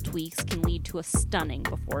simple tweaks can lead to a stunning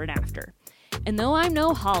before and after. And though I'm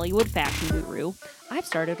no Hollywood fashion guru, I've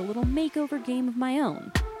started a little makeover game of my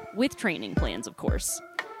own. With training plans, of course.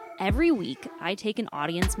 Every week, I take an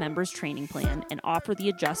audience member's training plan and offer the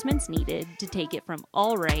adjustments needed to take it from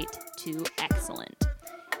all right to excellent.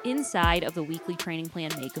 Inside of the weekly training plan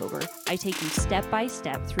makeover, I take you step by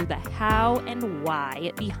step through the how and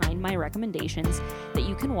why behind my recommendations that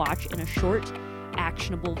you can watch in a short,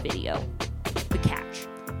 actionable video. The catch: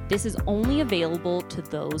 this is only available to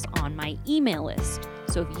those on my email list.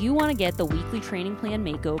 So if you want to get the weekly training plan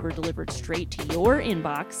makeover delivered straight to your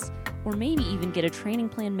inbox, or maybe even get a training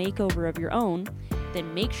plan makeover of your own,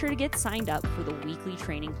 then make sure to get signed up for the weekly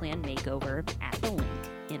training plan makeover at the link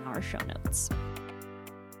in our show notes.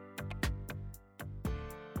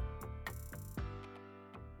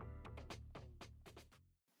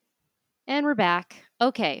 And we're back.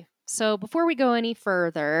 Okay, so before we go any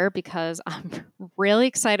further, because I'm really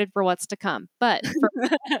excited for what's to come, but before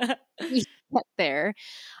we get there,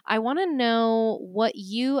 I want to know what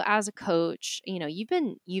you as a coach, you've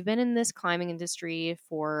been in this climbing industry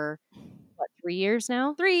for what, 3 years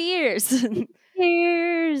now? 3 years.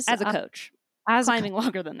 Years as a coach. Climbing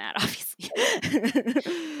longer than that, obviously.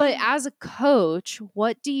 But as a coach,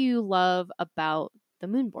 what do you love about the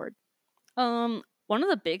Moonboard? One of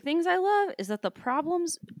the big things I love is that the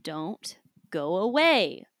problems don't go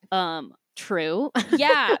away. True.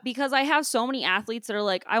 Yeah, because I have so many athletes that are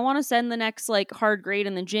like, I want to send the next like hard grade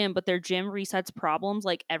in the gym, but their gym resets problems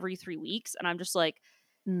like every 3 weeks. And I'm just like,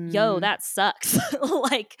 yo, that sucks.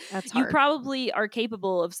 Like, that's you hard. probably are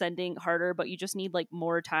capable of sending harder, but you just need like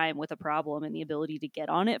more time with a problem and the ability to get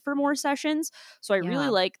on it for more sessions. So I really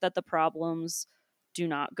like that the problems do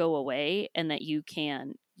not go away and that you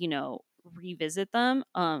can, revisit them.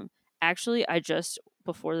 Actually,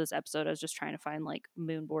 before this episode, I was just trying to find like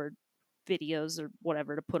Moonboard videos or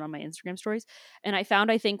whatever to put on my Instagram stories, and I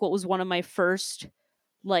found, I think, what was one of my first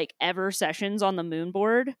like ever sessions on the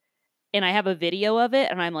Moonboard, and I have a video of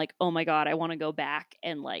it, and I'm like, oh my god, I want to go back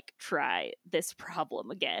and like try this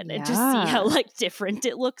problem again and just see how like different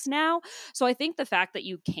it looks now. So I think the fact that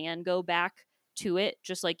you can go back to it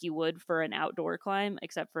just like you would for an outdoor climb,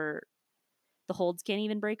 except for the holds can't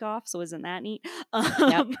even break off, so isn't that neat?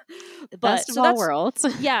 The best of all worlds.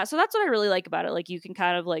 Yeah, so that's what I really like about it. Like, you can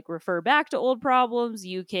kind of like refer back to old problems.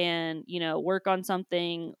 You can, work on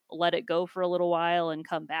something, let it go for a little while, and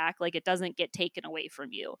come back. Like, it doesn't get taken away from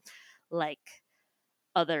you like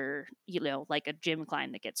other, like a gym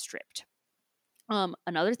climb that gets stripped.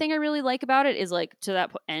 Another thing I really like about it is like, to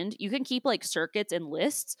that end, you can keep like circuits and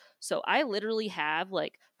lists. So I literally have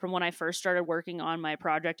like, from when I first started working on my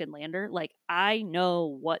project in Lander, like I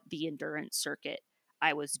know what the endurance circuit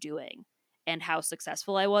I was doing and how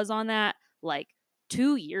successful I was on that like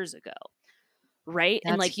 2 years ago. Right.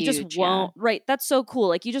 That's and like, huge, you just won't, right. That's so cool.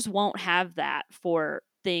 Like, you just won't have that for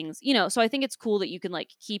things, you know, so I think it's cool that you can like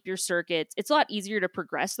keep your circuits. It's a lot easier to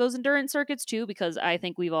progress those endurance circuits too, because I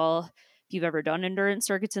think we've all, if you've ever done endurance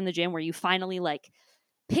circuits in the gym where you finally like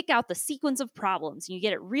pick out the sequence of problems and you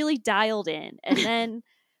get it really dialed in, and then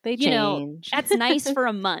they you know, change. that's nice for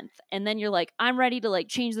a month, and then you're like, I'm ready to like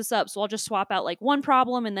change this up, so I'll just swap out like one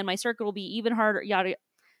problem and then my circuit will be even harder, yada.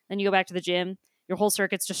 Then you go back to the gym, your whole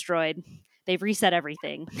circuit's destroyed, they've reset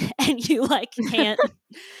everything, and you like can't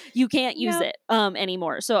use Yep. it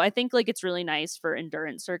anymore. So I think like it's really nice for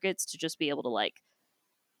endurance circuits to just be able to like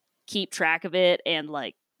keep track of it and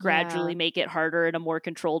like gradually make it harder in a more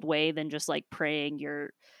controlled way than just like praying your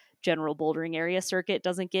general bouldering area circuit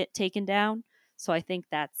doesn't get taken down. So I think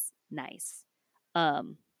that's nice.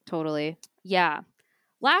 Totally. Yeah.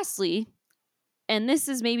 Lastly, and this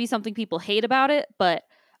is maybe something people hate about it, but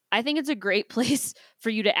I think it's a great place for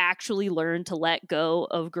you to actually learn to let go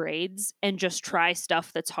of grades and just try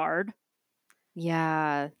stuff that's hard.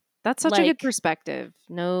 Yeah. That's such a good Like, perspective.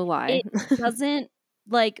 No lie. it doesn't,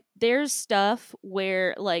 like, there's stuff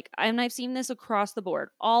where, like, and I've seen this across the board,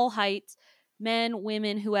 all heights, men,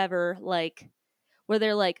 women, whoever, like, where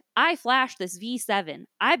they're like, I flashed this V7.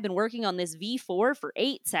 I've been working on this V4 for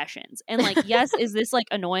 8 sessions. And like, yes, is this like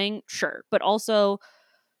annoying? Sure. But also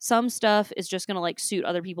some stuff is just going to like suit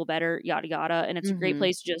other people better, yada, yada. And it's a great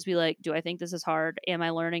place to just be like, do I think this is hard? Am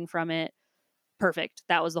I learning from it? Perfect.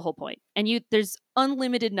 That was the whole point. And there's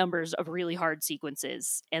unlimited numbers of really hard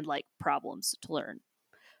sequences and like problems to learn.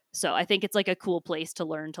 So I think it's like a cool place to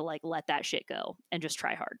learn to like let that shit go and just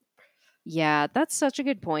try hard. Yeah, that's such a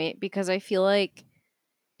good point, because I feel like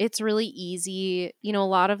it's really easy. You know, a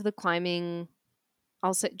lot of the climbing,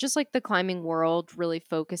 I'll say, just like the climbing world really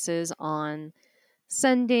focuses on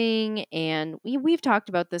sending. And we've talked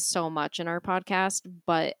about this so much in our podcast,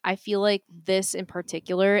 but I feel like this in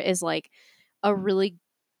particular is like a really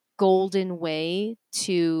golden way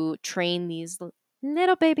to train these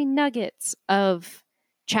little baby nuggets of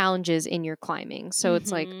challenges in your climbing. So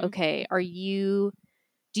it's like, okay,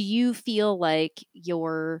 do you feel like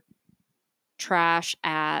you're trash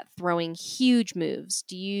at throwing huge moves?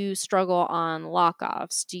 Do you struggle on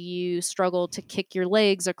lock-offs? Do you struggle to kick your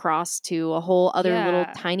legs across to a whole other little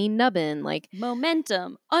tiny nubbin? Like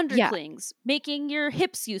momentum, underclings, making your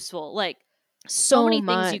hips useful. Like so many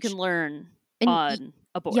much things you can learn and on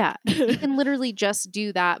a board. Yeah, you can literally just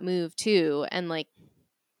do that move too. And like,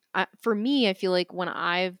 for me, I feel like when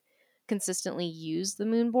I've consistently used the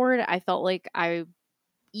Moonboard, I felt like I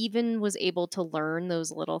even was able to learn those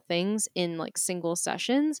little things in like single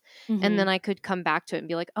sessions. And then I could come back to it and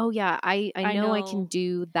be like, oh yeah, I know I can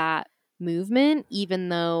do that movement even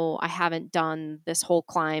though I haven't done this whole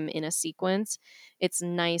climb in a sequence. It's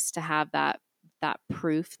nice to have that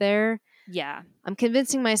proof there. Yeah. I'm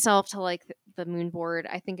convincing myself to like the Moonboard.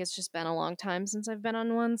 I think it's just been a long time since I've been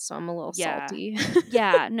on one, so I'm a little salty.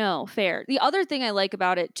 Yeah, no, fair. The other thing I like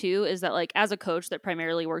about it too is that like as a coach that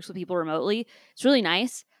primarily works with people remotely, it's really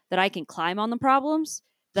nice that I can climb on the problems,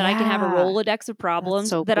 that I can have a Rolodex of problems,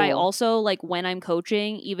 so that I cool. also like when I'm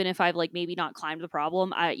coaching, even if I've like maybe not climbed the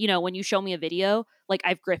problem, when you show me a video, like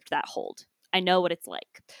I've gripped that hold. I know what it's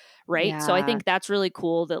like, right? Yeah. So I think that's really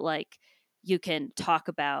cool that like you can talk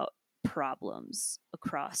about problems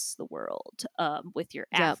across the world with your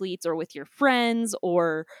athletes or with your friends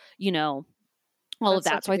or, all of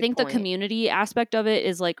that. So I think the community aspect of it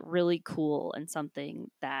is like really cool and something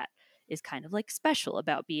that is kind of like special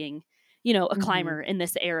about being, a climber in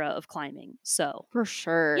this era of climbing. So for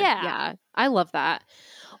sure. Yeah. I love that.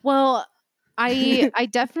 Well, I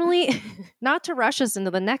definitely, not to rush us into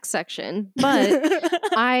the next section, but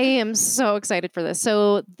I am so excited for this.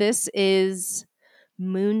 So this is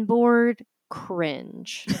Moonboard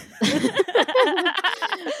cringe.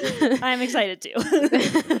 I'm excited too.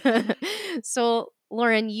 So,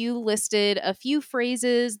 Lauren, you listed a few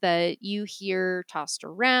phrases that you hear tossed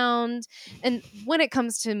around, and when it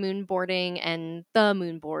comes to moonboarding and the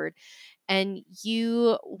moonboard, and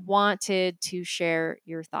you wanted to share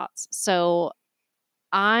your thoughts. So,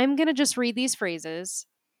 I'm going to just read these phrases,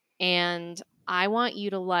 and I want you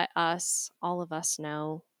to let all of us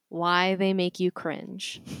know why they make you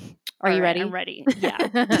cringe. Are you ready? I'm ready. Yeah.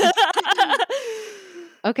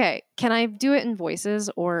 Okay. Can I do it in voices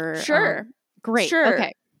or? Sure. Great. Sure.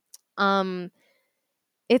 Okay.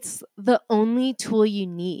 It's the only tool you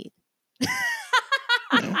need.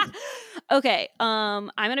 Okay.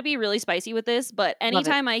 I'm going to be really spicy with this, but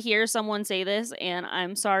anytime I hear someone say this, and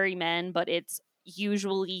I'm sorry, men, but it's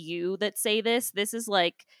usually you that say this is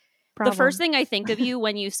like the first thing I think of you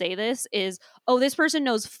when you say this is, oh, this person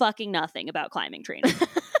knows fucking nothing about climbing training.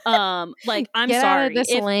 Like, I'm Get sorry. out of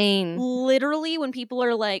this lane. Literally, when people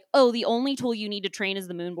are like, oh, the only tool you need to train is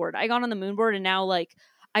the Moonboard. I got on the Moonboard and now, like,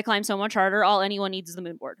 I climb so much harder. All anyone needs is the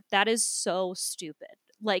Moonboard. That is so stupid.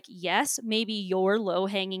 Like, yes, maybe your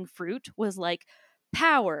low-hanging fruit was like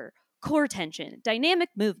power, core tension, dynamic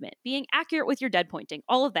movement, being accurate with your dead pointing,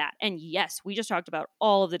 all of that. And yes, we just talked about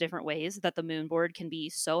all of the different ways that the Moonboard can be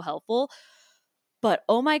so helpful. But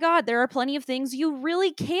oh my God, there are plenty of things you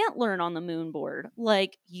really can't learn on the Moonboard.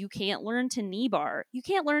 Like, you can't learn to knee bar. You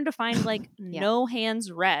can't learn to find like no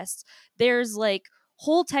hands rest. There's like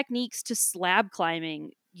whole techniques to slab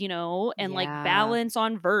climbing, you know, and like balance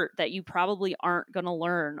on vert that you probably aren't going to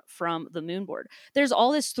learn from the Moonboard. There's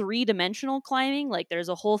all this 3-dimensional climbing. Like, there's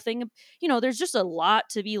a whole thing, you know, there's just a lot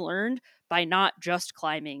to be learned by not just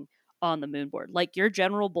climbing on the Moonboard. Like, your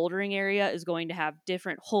general bouldering area is going to have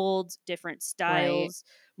different holds, different styles,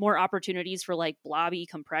 more opportunities for like blobby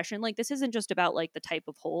compression. Like, this isn't just about like the type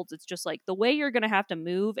of holds. It's just like the way you're going to have to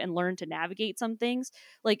move and learn to navigate some things.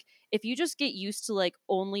 Like, if you just get used to like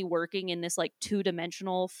only working in this like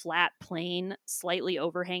 2-dimensional flat plane, slightly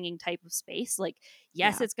overhanging type of space, like,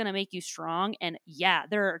 yes, it's going to make you strong. And yeah,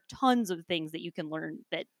 there are tons of things that you can learn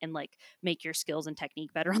that and like make your skills and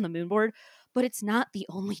technique better on the Moonboard, but it's not the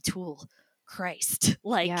only tool. Christ.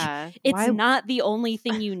 Like, it's not the only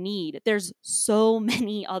thing you need. There's so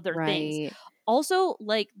many other things. Also,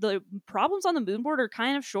 like, the problems on the Moonboard are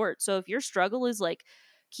kind of short. So if your struggle is like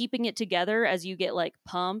keeping it together as you get like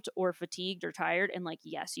pumped or fatigued or tired, and like,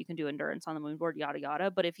 yes, you can do endurance on the Moonboard, yada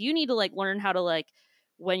yada. But if you need to like learn how to like,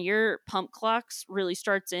 when your pump clocks really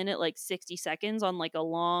starts in at like 60 seconds on like a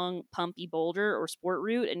long pumpy boulder or sport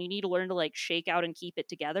route, and you need to learn to like shake out and keep it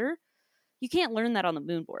together, you can't learn that on the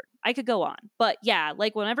Moonboard. I could go on. But yeah,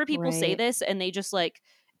 like, whenever people say this and they just like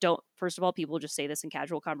don't, first of all, people just say this in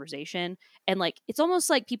casual conversation. And like, it's almost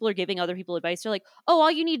like people are giving other people advice. They're like, oh, all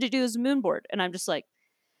you need to do is Moonboard. And I'm just like,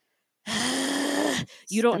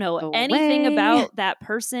 you don't know anything about that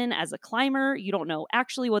person as a climber. You don't know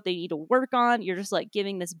actually what they need to work on. You're just like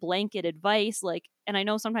giving this blanket advice. Like, and I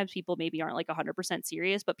know sometimes people maybe aren't like 100%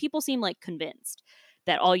 serious, but people seem like convinced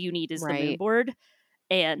that all you need is the Moonboard.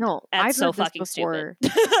 And no, that's so fucking stupid.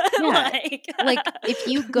 Yeah. like, if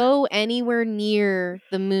you go anywhere near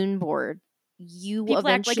the Moonboard, you people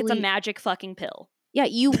eventually act like it's a magic fucking pill. Yeah,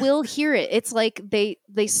 you will hear it. It's like they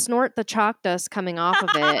snort the chalk dust coming off of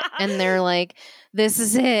it, and they're like, "This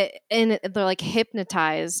is it," and they're like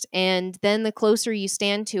hypnotized. And then the closer you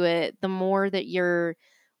stand to it, the more that you're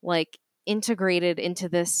like integrated into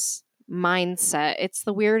this mindset. It's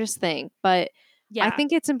the weirdest thing, but I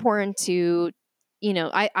think it's important to, you know,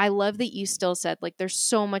 I love that you still said like there's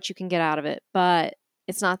so much you can get out of it, but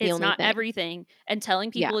it's not the only thing. It's not everything. And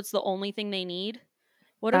telling people it's the only thing they need.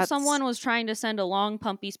 What if someone was trying to send a long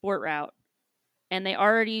pumpy sport route and they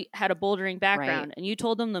already had a bouldering background and you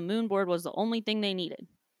told them the Moonboard was the only thing they needed?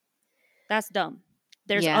 That's dumb.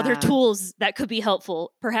 There's other tools that could be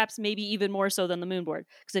helpful, perhaps maybe even more so than the Moonboard.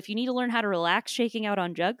 Because if you need to learn how to relax shaking out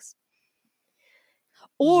on jugs,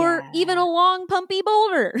 or even a long pumpy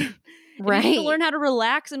boulder, if you need to learn how to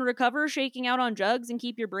relax and recover shaking out on jugs and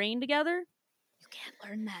keep your brain together, you can't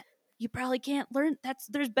learn that. You probably can't learn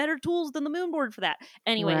there's better tools than the Moonboard for that.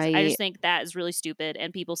 Anyways, I just think that is really stupid,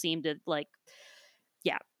 and people seem to like,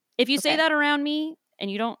 if you say that around me and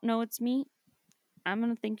you don't know it's me, I'm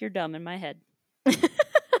gonna think you're dumb in my head.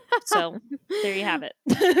 So there you have it.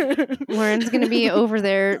 Lauren's gonna be over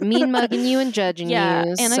there mean mugging you and judging you.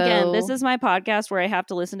 And again, this is my podcast where I have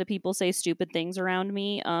to listen to people say stupid things around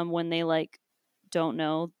me when they like don't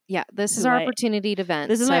know. Yeah, this is our opportunity to vent.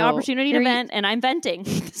 This is my opportunity to vent, and I'm venting.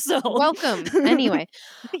 So welcome. Anyway,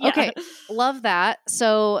 okay, love that.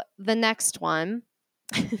 So the next one,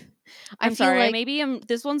 I'm sorry, like, maybe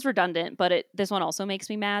this one's redundant, but this one also makes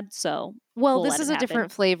me mad. So this is a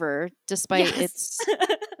different flavor, despite its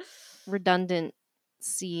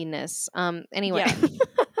redundanciness. Anyway.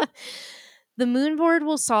 The Moonboard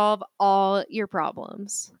will solve all your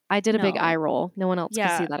problems. I did a big eye roll. No one else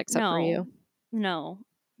can see that except for you. No,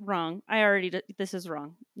 wrong. I already did. This is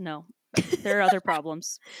wrong. No, there are other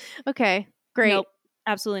problems. Okay, great. Nope,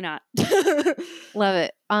 absolutely not. Love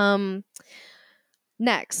it.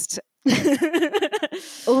 Next.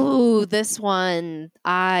 Ooh, this one.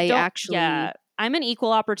 I'm an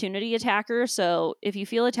equal opportunity attacker. So if you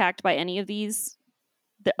feel attacked by any of these,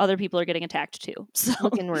 the other people are getting attacked too. So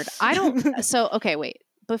look inward. Okay, wait.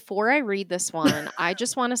 Before I read this one, I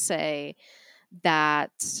just want to say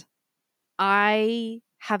that I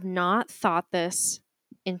have not thought this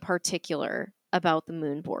in particular about the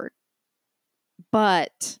Moonboard,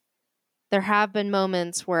 but there have been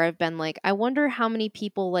moments where I've been like, I wonder how many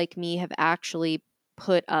people like me have actually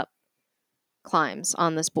put up climbs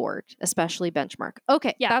on this board, especially benchmark.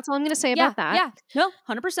 Okay, that's all I'm going to say about that. Yeah, no,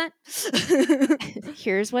 100%.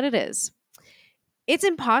 Here's what it is. It's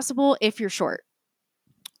impossible if you're short.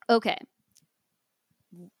 Okay.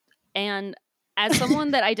 And as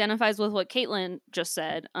someone that identifies with what Caitlin just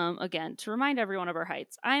said, again, to remind everyone of our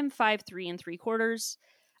heights, I'm 5'3 3/4.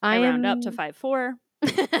 I round up to 5'4".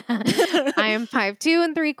 I am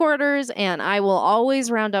 5'2 3/4, and I will always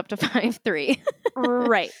round up to 5'3".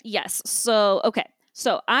 Right. Yes. So, okay.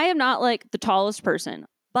 So I am not like the tallest person,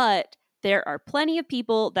 but there are plenty of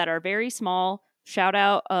people that are very small. Shout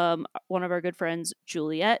out one of our good friends,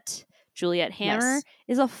 Juliet. Juliet Hammer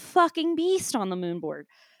is a fucking beast on the Moonboard.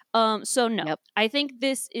 So no, I think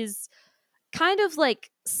this is kind of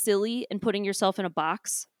like silly and putting yourself in a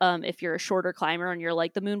box if you're a shorter climber and you're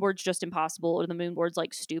like, the Moonboard's just impossible or the Moonboard's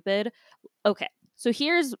like stupid. Okay, so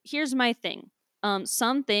here's my thing.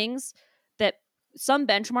 Some things that some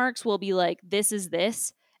benchmarks will be like, this is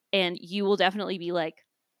this, and you will definitely be like,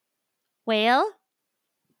 well,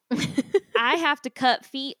 I have to cut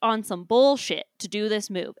feet on some bullshit to do this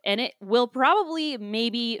move. And it will probably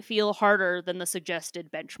maybe feel harder than the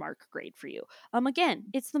suggested benchmark grade for you. Again,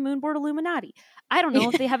 it's the Moonboard Illuminati. I don't know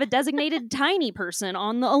if they have a designated tiny person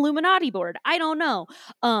on the Illuminati board. I don't know.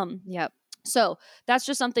 So that's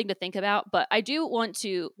just something to think about. But I do want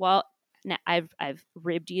to, well, now I've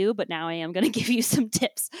ribbed you, but now I am going to give you some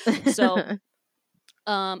tips. So,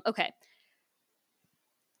 okay.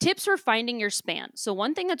 Tips for finding your span. So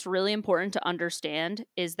one thing that's really important to understand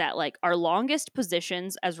is that like our longest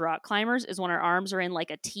positions as rock climbers is when our arms are in like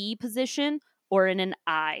a T position or in an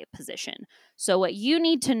I position. So what you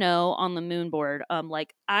need to know on the Moonboard,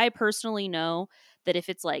 like I personally know that if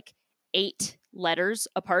it's like 8 letters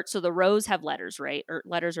apart, so the rows have letters, right? Or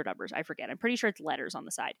letters or numbers, I forget. I'm pretty sure it's letters on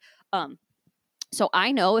the side. So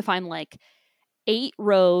I know if I'm like 8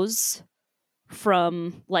 rows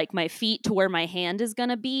from like my feet to where my hand is going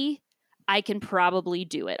to be, I can probably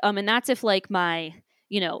do it. And that's if like my,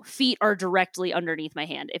 feet are directly underneath my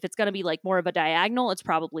hand. If it's going to be like more of a diagonal, it's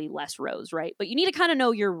probably less rows, right? But you need to kind of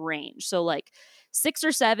know your range. So like 6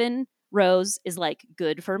 or 7 rows is like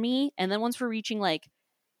good for me. And then once we're reaching like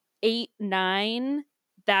 8, 9,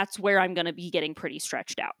 that's where I'm going to be getting pretty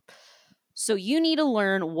stretched out. So you need to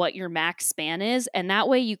learn what your max span is, and that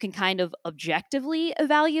way you can kind of objectively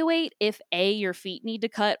evaluate if A, your feet need to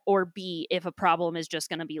cut, or B, if a problem is just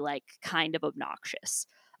going to be like kind of obnoxious.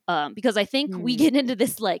 Because I think we get into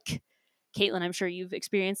this like, Caitlin, I'm sure you've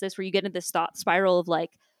experienced this, where you get into this thought spiral of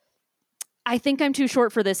like, I think I'm too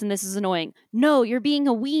short for this and this is annoying. No, you're being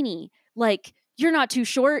a weenie. Like, you're not too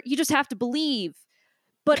short. You just have to believe.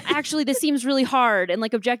 But actually, this seems really hard. And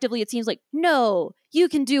like objectively, it seems like, no, you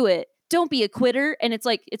can do it. Don't be a quitter. And it's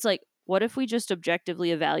like, what if we just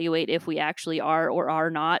objectively evaluate if we actually are or are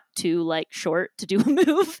not too like short to do a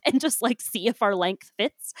move and just like see if our length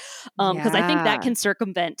fits? Because I think that can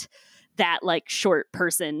circumvent that like short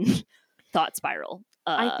person thought spiral.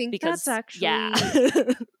 I think because, that's actually,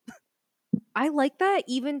 I like that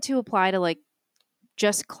even to apply to like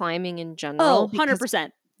just climbing in general. 100%.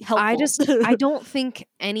 Helpful. I don't think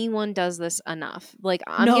anyone does this enough. Like,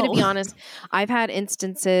 I'm going to be honest. I've had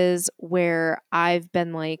instances where I've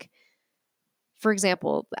been like, for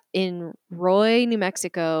example, in Roy, New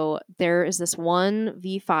Mexico, there is this one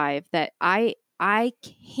V5 that I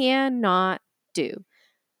cannot do.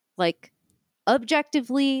 Like,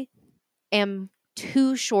 objectively am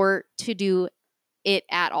too short to do it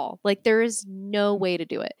at all. Like, there is no way to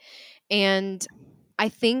do it. And I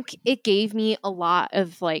think it gave me a lot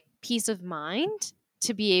of like peace of mind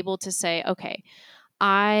to be able to say, okay,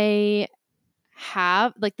 I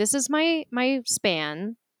have like, this is my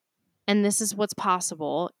span and this is what's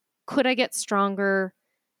possible. Could I get stronger?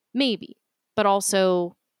 Maybe. But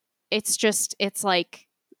also it's like,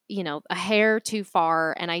 a hair too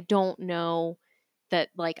far. And I don't know that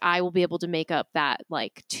like I will be able to make up that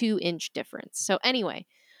like 2-inch difference. So anyway,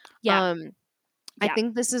 I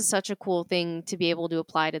think this is such a cool thing to be able to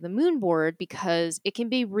apply to the Moonboard because it can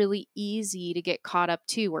be really easy to get caught up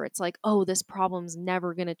too, where it's like, oh, this problem's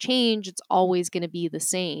never going to change. It's always going to be the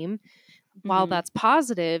same. While that's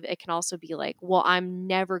positive, it can also be like, well, I'm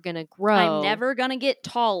never going to grow. I'm never going to get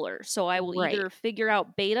taller. So I will either figure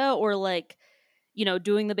out beta or like,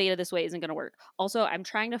 doing the beta this way isn't going to work. Also, I'm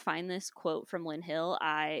trying to find this quote from Lynn Hill.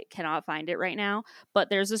 I cannot find it right now, but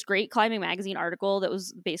there's this great climbing magazine article that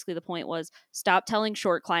was basically the point was stop telling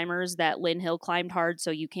short climbers that Lynn Hill climbed hard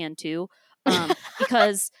so you can too.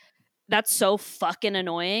 Because that's so fucking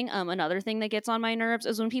annoying. Another thing that gets on my nerves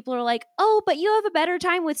is when people are like, oh, but you have a better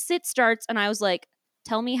time with sit starts. And I was like,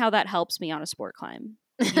 tell me how that helps me on a sport climb.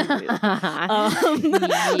 You move.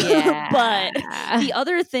 Yeah. But the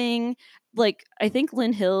other thing, like, I think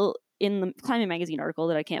Lynn Hill in the Climate Magazine article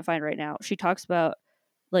that I can't find right now, she talks about,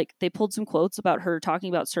 like, they pulled some quotes about her talking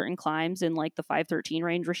about certain climbs in like the 513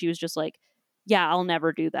 range where she was just like, yeah, I'll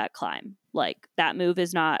never do that climb. Like, that move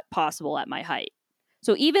is not possible at my height.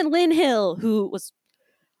 So even Lynn Hill, who was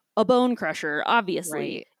a bone crusher, obviously,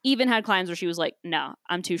 Right. even had climbs where she was like, no,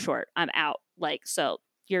 I'm too short. I'm out. Like, so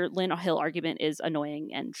your Lynn Hill argument is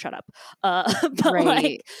annoying and shut up. But Right.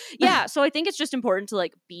 like, yeah, so I think it's just important to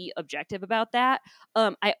like be objective about that.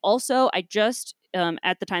 I just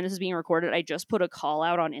at the time this is being recorded, I just put a call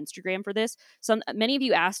out on Instagram for this. Many of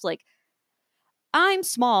you asked, like, I'm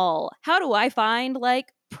small. How do I find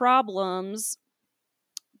like problems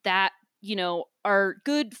that, you know, are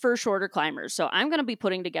good for shorter climbers? So I'm going to be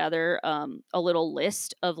putting together a little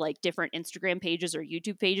list of like different Instagram pages or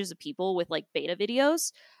YouTube pages of people with like beta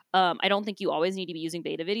videos. I don't think you always need to be using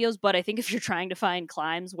beta videos, but I think if you're trying to find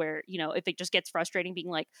climbs where, you know, if it just gets frustrating being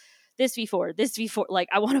like this V4, like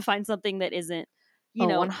I want to find something that isn't, you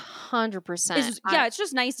know, 100%. it's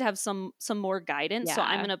just nice to have some more guidance. So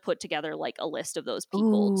I'm Yeah. going to put together like a list of those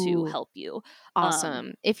people to Ooh, help you.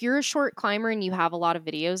 awesome. If you're a short climber and you have a lot of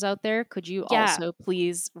videos out there, could you Yeah. also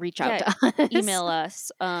please reach out Yeah, to us? email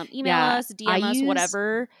us, Yeah, DM us,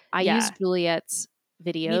 whatever. I Yeah, use Juliet's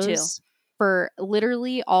me too. videos for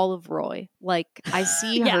literally all of Roy. Like, I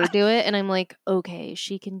see Yeah. her do it and I'm like, okay,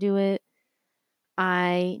 she can do it.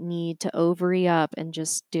 I need to ovary up and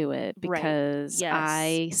just do it Right. because Yes.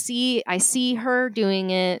 I see her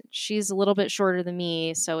doing it. She's a little bit shorter than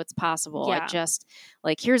me, so it's possible. I Yeah. just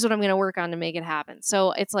like, here's what I'm going to work on to make it happen.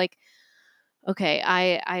 So it's like, okay,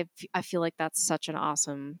 I feel like that's such an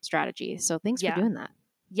awesome strategy. So thanks for Yeah. doing that.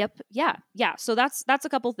 Yep. Yeah. Yeah. So that's a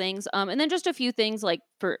couple things. And then just a few things like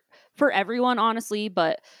for everyone, honestly,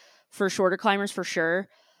 but for shorter climbers for sure.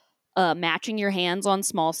 Matching your hands on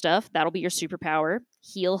small stuff, that'll be your superpower.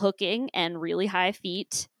 Heel hooking and really high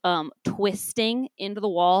feet. Twisting into the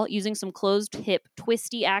wall using some closed hip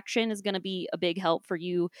twisty action is going to be a big help for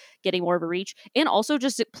you getting more of a reach. And also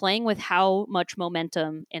just playing with how much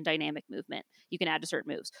momentum and dynamic movement you can add to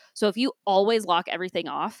certain moves. So if you always lock everything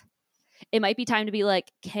off, it might be time to be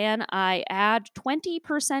like, can I add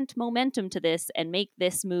 20% momentum to this and make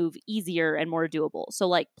this move easier and more doable? So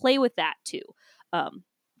like play with that too.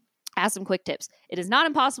 Ask some quick tips. It is not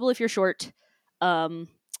impossible if you're short.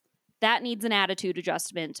 That needs an attitude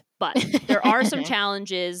adjustment, but there are some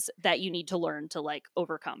challenges that you need to learn to like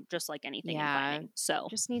overcome, just like anything in climbing. So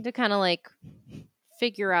just need to kind of like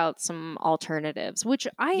figure out some alternatives, which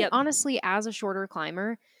I honestly, as a shorter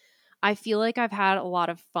climber, I feel like I've had a lot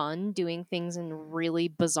of fun doing things in really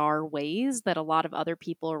bizarre ways that a lot of other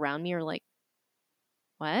people around me are like,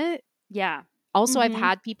 what? Yeah. Also, I've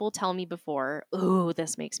had people tell me before, ooh,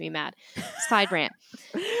 this makes me mad. Side rant.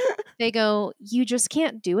 They go, you just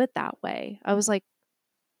can't do it that way. I was like,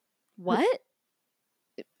 what?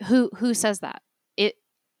 Who says that?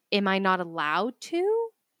 Am I not allowed to?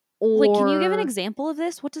 Or like, can you give an example of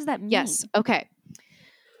this? What does that mean? Yes. Okay.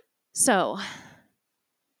 So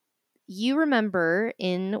you remember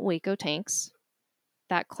in Waco Tanks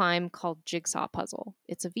that climb called Jigsaw Puzzle.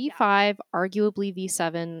 It's a V5, arguably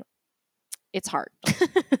V7. It's hard.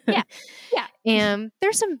 Yeah. Yeah. And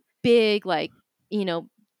there's some big, like, you know,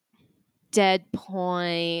 dead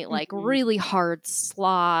point, like really hard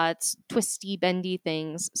slots, twisty, bendy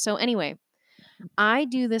things. So anyway, I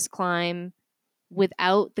do this climb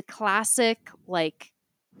without the classic, like,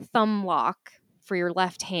 thumb lock for your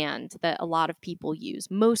left hand that a lot of people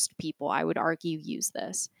use. Most people, I would argue, use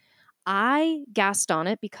this. I gassed on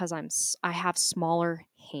it because I have smaller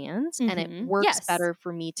hands and it works better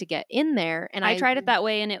for me to get in there. And I tried it that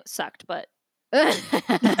way and it sucked, but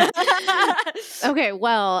okay,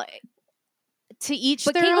 well, to each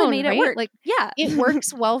but their Caitlin own, made right? it work. Like, yeah, it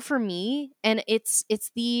works well for me, and it's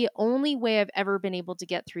the only way I've ever been able to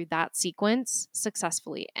get through that sequence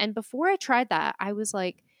successfully. And before I tried that, I was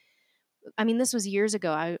like, I mean, this was years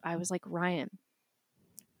ago. I was like, Ryan,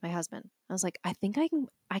 my husband, I was like, I think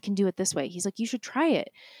I can do it this way. He's like, you should try it.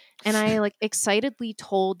 And I like excitedly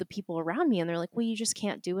told the people around me, and they're like, well, you just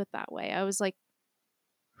can't do it that way. I was like,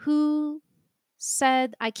 who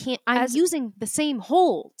said I can't? I'm using the same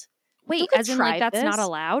hold. Wait, as in like that's not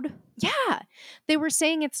allowed? Yeah. They were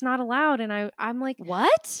saying it's not allowed. And I'm like,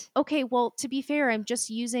 what? Okay, well, to be fair, I'm just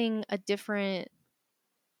using a different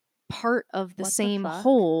part of the same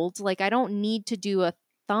hold. Like, I don't need to do a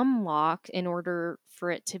thumb lock in order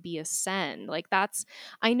for it to be a send. Like,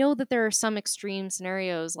 I know that there are some extreme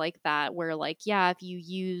scenarios like that where, like, yeah, if you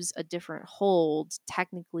use a different hold,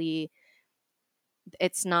 technically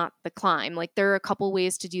it's not the climb. Like there are a couple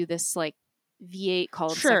ways to do this like V8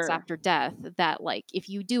 called sex Sure. after death that like if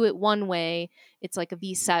you do it one way, it's like a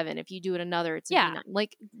V7. If you do it another, it's a Yeah. V9.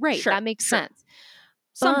 Like, right, Sure. that makes Sure. sense.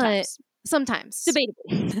 But Sometimes.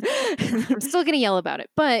 Debatably. I'm still going to yell about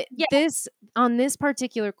it. But Yeah. on this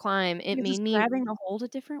particular climb, it You're made just me grabbing the hold a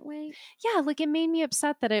different way. yeah, like it made me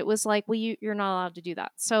upset that it was like, well, you're not allowed to do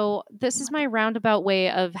that. So this is my roundabout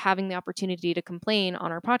way of having the opportunity to complain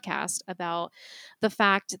on our podcast about the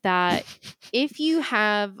fact that if you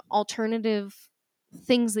have alternative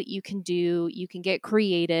things that you can do, you can get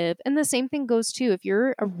creative. And the same thing goes too. If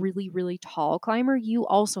you're a really, really tall climber, you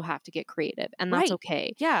also have to get creative, and that's Right.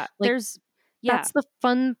 okay. Yeah. Like Yeah. that's the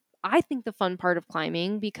fun, I think the fun part of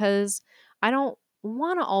climbing, because I don't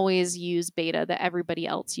want to always use beta that everybody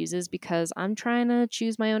else uses because I'm trying to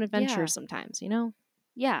choose my own adventures sometimes, you know?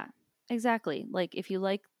 Yeah, exactly. Like if you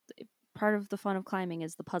like part of the fun of climbing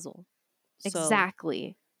is the puzzle. So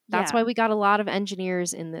Exactly. That's yeah. why we got a lot of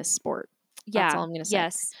engineers in this sport. That's all I'm going to say.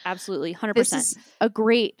 Yes, absolutely. 100%. This is a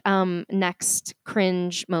great next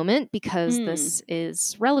cringe moment because this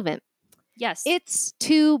is relevant. Yes. It's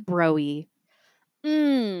too broy.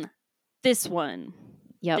 This one.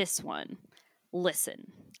 Yep. This one.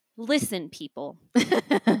 Listen. Listen, people.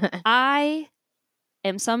 I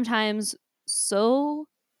am sometimes so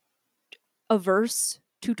averse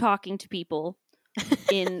to talking to people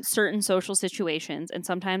in certain social situations, and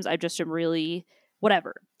sometimes I just am really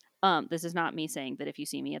whatever. This is not me saying that if you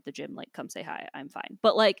see me at the gym, like come say hi, I'm fine.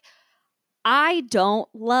 But like I don't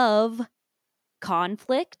love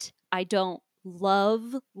conflict. I don't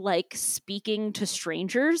love like speaking to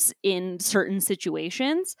strangers in certain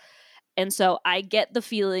situations. And so I get the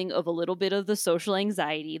feeling of a little bit of the social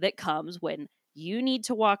anxiety that comes when you need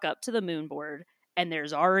to walk up to the Moonboard and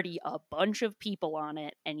there's already a bunch of people on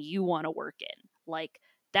it and you want to work in. Like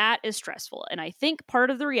that is stressful. And I think part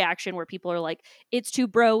of the reaction where people are like, it's too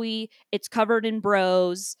broy, it's covered in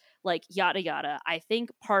bros, like yada yada. I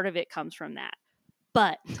think part of it comes from that.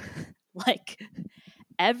 But like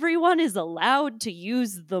everyone is allowed to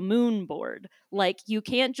use the Moonboard. Like you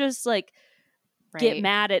can't just like get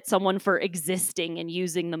mad at someone for existing and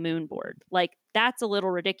using the Moonboard. Like that's a little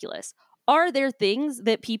ridiculous. Are there things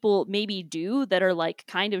that people maybe do that are like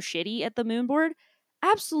kind of shitty at the Moonboard?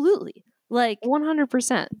 Absolutely. Like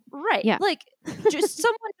 100%. Right. Yeah. Like just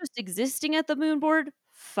someone just existing at the Moonboard,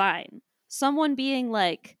 fine. Someone being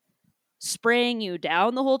like spraying you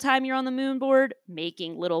down the whole time you're on the Moonboard,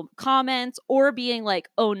 making little comments, or being like,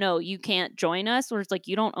 oh no, you can't join us, or it's like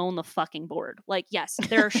you don't own the fucking board. Like, yes,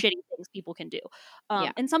 there are shitty things people can do.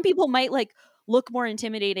 And some people might like look more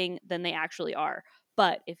intimidating than they actually are.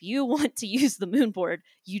 But if you want to use the Moonboard,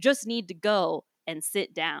 you just need to go and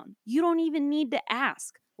sit down. You don't even need to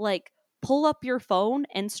ask. Like, pull up your phone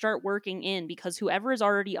and start working in, because whoever is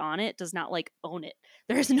already on it does not like own it.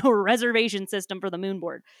 There's no reservation system for the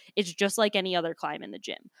Moonboard. It's just like any other climb in the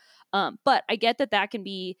gym. But I get that can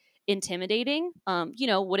be intimidating.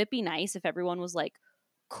 Would it be nice if everyone was like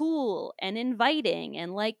cool and inviting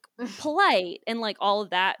and like polite and like all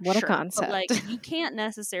of that? What sure. a concept. But like you can't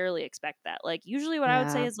necessarily expect that. Like usually what I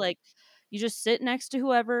would say is like you just sit next to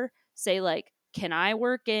whoever, say like, can I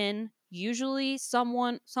work in? Usually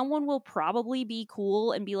someone will probably be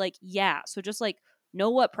cool and be like, yeah. So just like know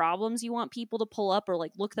what problems you want people to pull up, or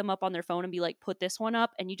like look them up on their phone and be like, put this one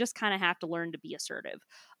up. And you just kind of have to learn to be assertive.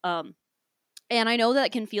 And I know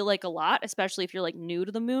that can feel like a lot, especially if you're like new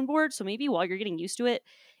to the Moonboard. So maybe while you're getting used to it,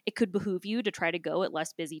 it could behoove you to try to go at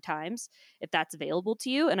less busy times if that's available to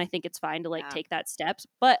you. And I think it's fine to like take that steps.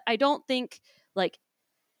 But I don't think like,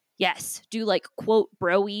 yes, do like quote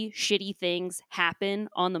broy shitty things happen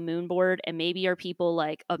on the Moonboard, and maybe are people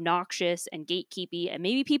like obnoxious and gatekeepy, and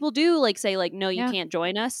maybe people do like say like, no, you can't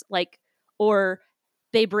join us, like, or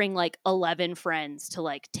they bring like 11 friends to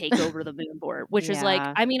like take over the Moonboard, which is like,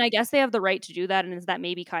 I mean, I guess they have the right to do that, and is that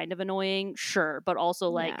maybe kind of annoying? Sure, but also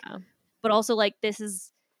like this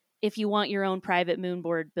is, if you want your own private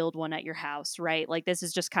Moonboard, build one at your house, right? Like this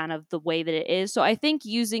is just kind of the way that it is. So I think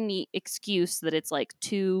using the excuse that it's like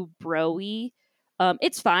too broy,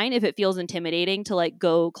 it's fine if it feels intimidating to like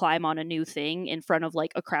go climb on a new thing in front of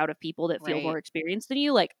like a crowd of people that feel more experienced than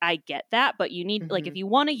you. Like I get that, but you need like, if you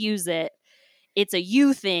want to use it, it's a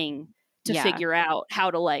you thing to figure out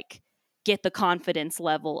how to like get the confidence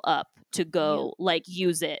level up to go like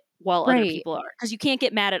use it while other people are, because you can't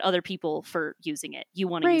get mad at other people for using it. You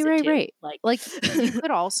want to use it too. Like you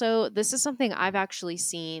could also, this is something I've actually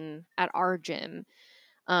seen at our gym.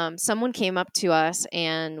 Someone came up to us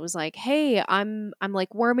and was like, hey, I'm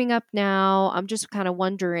like warming up now. I'm just kind of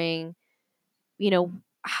wondering,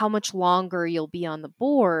 how much longer you'll be on the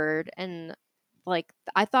board. And like,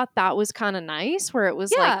 I thought that was kind of nice where it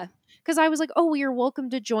was like, Yeah. because I was like, oh, you're welcome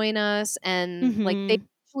to join us. And like they Mm-hmm.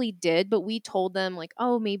 actually did, but we told them like,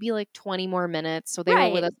 oh, maybe like 20 more minutes. So they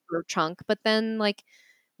were with Right. us for a chunk, but then like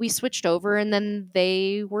we switched over and then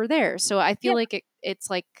they were there. So I feel Yeah. like it's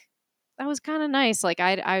like, that was kind of nice. Like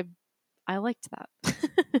I liked that.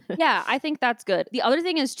 Yeah, I think that's good. The other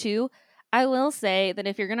thing is too, I will say that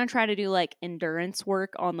if you're gonna try to do like endurance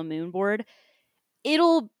work on the Moonboard,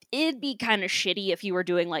 it'd be kind of shitty if you were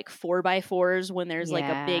doing like 4x4s when there's like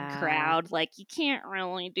a big Yeah. crowd. Like you can't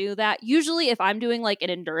really do that. Usually if I'm doing like an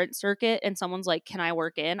endurance circuit and someone's like, "Can I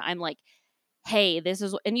work in?" I'm like, hey, this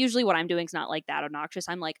is, and usually what I'm doing is not like that obnoxious.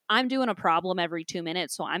 I'm like, I'm doing a problem every 2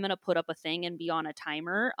 minutes, so I'm gonna put up a thing and be on a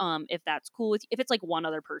timer. If that's cool with, if it's like one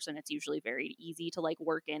other person, it's usually very easy to like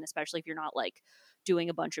work in, especially if you're not like doing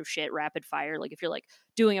a bunch of shit rapid fire. Like if you're like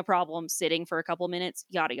doing a problem, sitting for a couple minutes,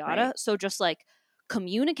 yada yada. Right. So just like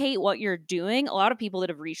communicate what you're doing. A lot of people that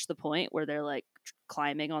have reached the point where they're like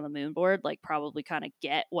climbing on the Moonboard like probably kind of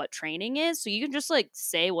get what training is, so you can just like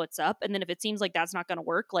say what's up, and then if it seems like that's not going to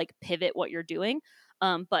work, like pivot what you're doing.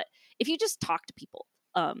 But if you just talk to people,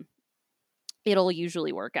 it'll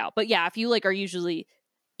usually work out. But yeah, if you like are usually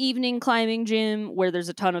evening climbing gym where there's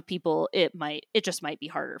a ton of people, it just might be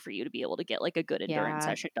harder for you to be able to get like a good endurance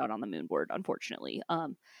Yeah. session done on the Moonboard, unfortunately.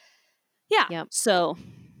 Yeah. Yep. So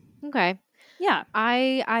Okay. yeah.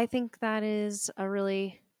 I think that is a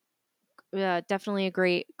really definitely a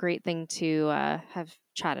great thing to have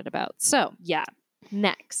chatted about. So Yeah.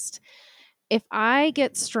 next, if I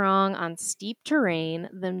get strong on steep terrain,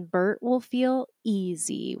 then Bert will feel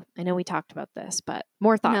easy. I know we talked about this, but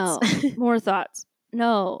more thoughts. No. More thoughts.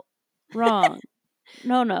 No. Wrong.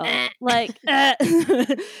 No. Like,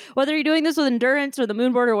 whether you're doing this with endurance or the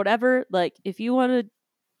Moonboard or whatever, like, if you want to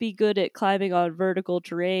be good at climbing on vertical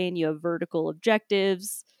terrain, you have vertical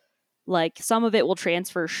objectives. Like, some of it will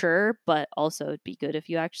transfer, sure, but also it'd be good if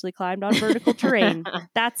you actually climbed on vertical terrain.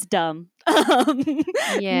 That's dumb. No.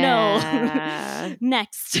 Yeah.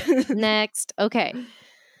 Next. Next. Okay.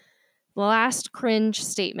 Last cringe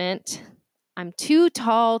statement. I'm too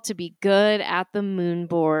tall to be good at the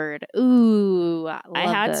Moonboard. Ooh, I I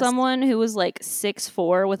love had this. someone who was like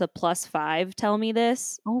 6'4" with a +5 tell me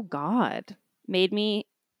this. Oh God. Made me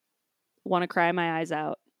want to cry my eyes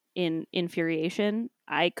out in infuriation.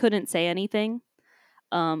 I couldn't say anything.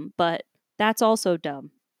 But that's also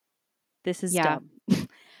dumb. This is Yeah. dumb.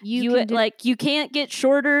 You can do like you can't get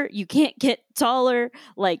shorter, you can't get taller.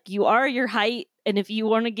 Like you are your height, and if you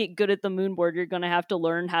want to get good at the Moonboard, you're going to have to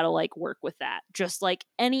learn how to like work with that. Just like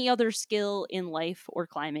any other skill in life or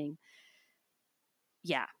climbing.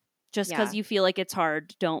 Yeah. Just because you feel like it's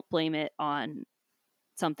hard, don't blame it on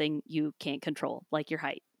something you can't control, like your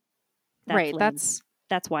height. That's right. lame.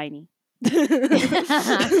 That's whiny. Those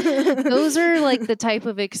are like the type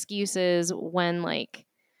of excuses when like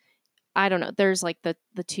I don't know, there's like the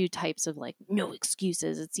two types of like no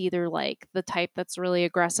excuses. It's either like the type that's really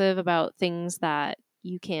aggressive about things that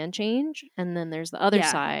you can change, and then there's the other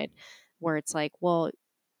side where it's like, well,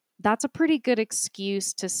 that's a pretty good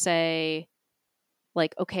excuse to say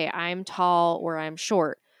like, okay, I'm tall or I'm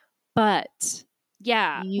short, but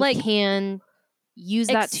you like can use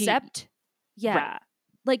that to accept. Yeah. right.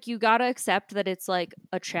 Like you got to accept that it's like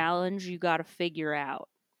a challenge you got to figure out,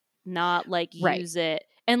 not like use it.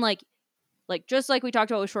 And like just like we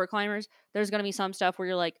talked about with short climbers, there's going to be some stuff where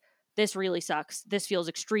you're like, this really sucks. This feels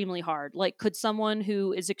extremely hard. Like, could someone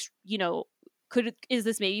who is, is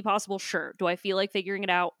this maybe possible? Sure. Do I feel like figuring it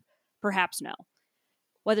out? Perhaps no.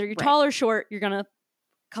 Whether you're tall or short, you're going to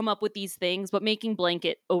come up with these things, but making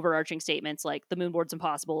blanket overarching statements like the Moonboard's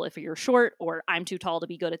impossible if you're short, or I'm too tall to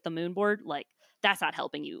be good at the Moonboard, like that's not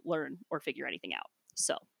helping you learn or figure anything out.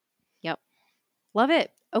 So, yep. Love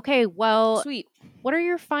it. Okay, well, sweet. What are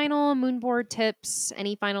your final Moonboard tips?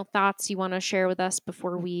 Any final thoughts you want to share with us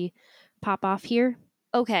before we pop off here?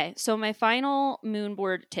 Okay, so my final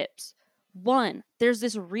Moonboard tips. 1, there's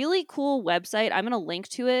this really cool website. I'm going to link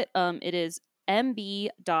to it. It is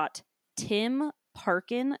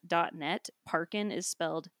mb.timparkin.net. Parkin is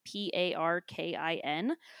spelled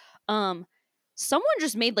Parkin. Someone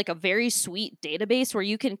just made like a very sweet database where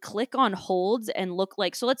you can click on holds and look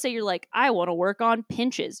like, so let's say you're like, I want to work on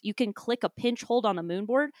pinches. You can click a pinch hold on the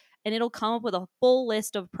Moonboard and it'll come up with a full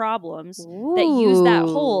list of problems that use that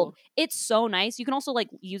hold. It's so nice. You can also like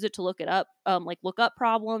use it to look it up, like look up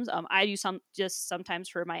problems. I do sometimes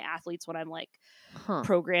for my athletes when I'm like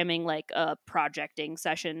programming like a projecting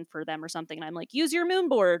session for them or something, and I'm like, use your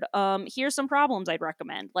Moonboard. Here's some problems I'd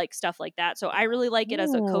recommend, like stuff like that. So I really like it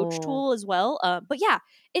as a coach tool as well. But yeah,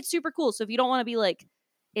 it's super cool. So if you don't want to be like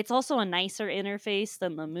It's also a nicer interface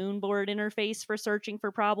than the Moonboard interface for searching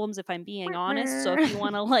for problems, if I'm being honest. So if you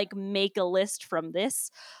want to like make a list from this,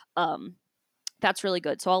 that's really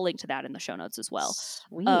good. So I'll link to that in the show notes as well.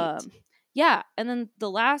 Sweet. Yeah, and then the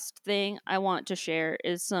last thing I want to share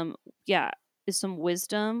is some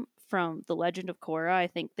wisdom from the Legend of Korra. I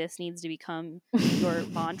think this needs to become your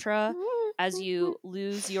mantra as you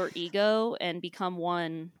lose your ego and become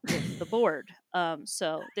one with the board.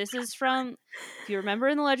 So this is from, if you remember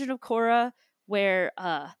in the Legend of Korra, where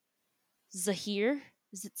Zahir,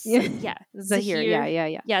 is it? Yeah, Zahir.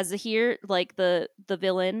 Yeah. Zahir, like the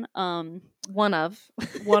villain. One of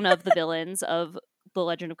the villains of the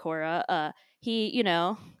Legend of Korra. He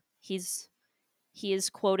is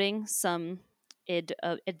quoting some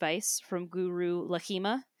advice from Guru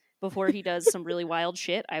Lahima before he does some really wild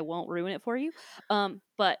shit. I won't ruin it for you.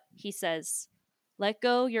 But he says, "Let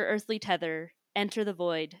go your earthly tether, enter the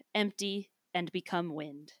void, empty, and become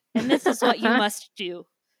wind." And this is what you must do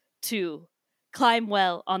to climb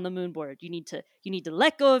well on the Moonboard. You need to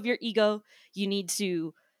let go of your ego. You need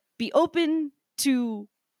to be open to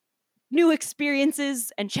new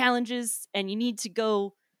experiences and challenges, and you need to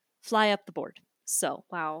go fly up the board. So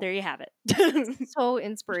wow, there you have it. So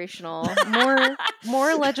inspirational.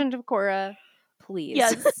 More Legend of Korra, please.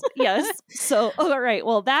 Yes. So all right,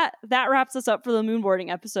 well that wraps us up for the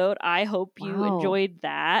moonboarding episode. I hope you enjoyed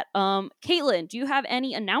that. Caitlin, do you have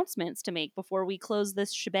any announcements to make before we close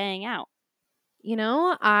this shebang out?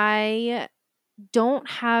 I don't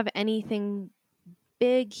have anything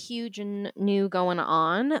big, huge, and new going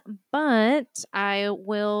on, but I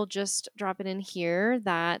will just drop it in here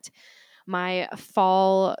that my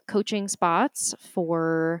fall coaching spots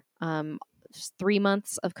for 3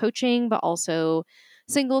 months of coaching, but also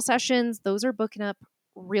single sessions, those are booking up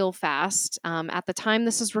real fast. At the time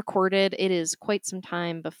this is recorded, it is quite some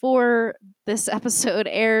time before this episode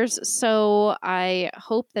airs. So I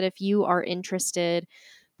hope that if you are interested,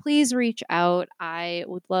 please reach out. I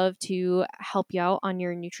would love to help you out on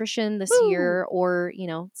your nutrition this year, or,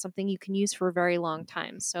 something you can use for a very long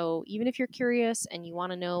time. So even if you're curious and you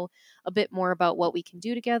want to know a bit more about what we can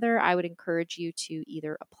do together, I would encourage you to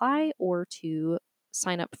either apply or to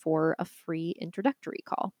sign up for a free introductory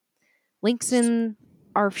call. Links in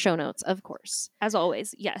our show notes, of course. As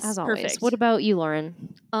always. Yes. As always. Perfect. What about you,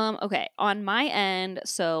 Lauren? Okay. On my end,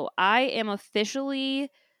 so I am officially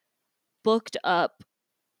booked up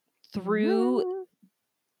through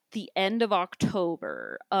the end of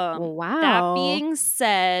October. Wow. That being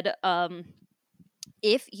said,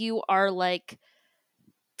 if you are like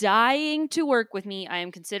dying to work with me, I am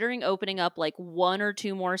considering opening up like 1 or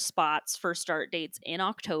 2 more spots for start dates in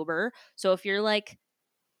October. So if you're like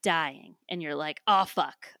dying and you're like, oh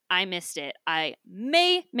fuck, I missed it, I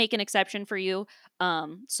may make an exception for you.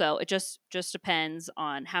 So it just depends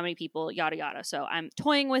on how many people, yada yada. So I'm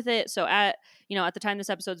toying with it. So at the time this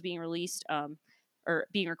episode's being released or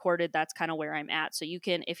being recorded, that's kind of where I'm at. So you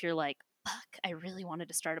can, if you're like, fuck, I really wanted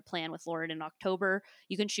to start a plan with Lauren in October,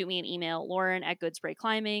 you can shoot me an email,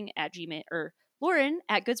 lauren@goodsprayclimbing@gmail, or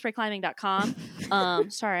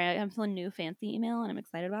lauren@goodsprayclimbing.com. Sorry, I'm feeling new fancy email and I'm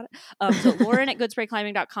excited about it. So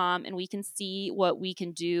lauren@goodsprayclimbing.com, and we can see what we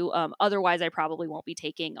can do. Otherwise, I probably won't be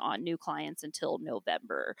taking on new clients until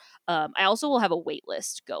November. I also will have a wait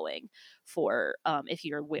list going for if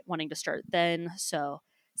you're wanting to start then. So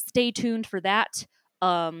stay tuned for that.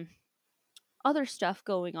 Other stuff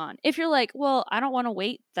going on. If you're like, well, I don't want to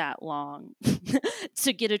wait that long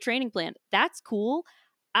to get a training plan, that's cool.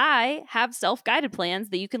 I have self-guided plans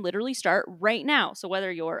that you can literally start right now. So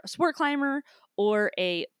whether you're a sport climber or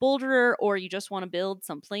a boulderer, or you just want to build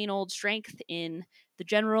some plain old strength in the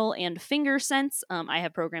general and finger sense, I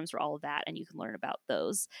have programs for all of that, and you can learn about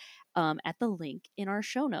those at the link in our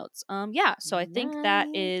show notes. So I think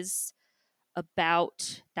that's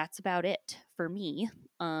about it for me.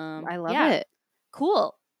 I love it.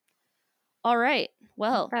 Cool. All right.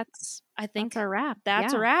 Well, I think that's a wrap.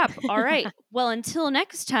 That's a wrap. All right. Well, until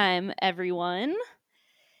next time, everyone,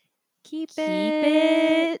 keep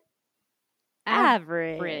it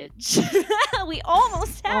average. We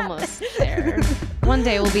almost there. One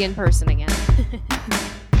day we'll be in person again.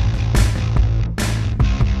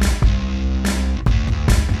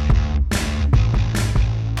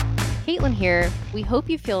 Caitlin here. We hope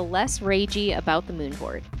you feel less ragey about the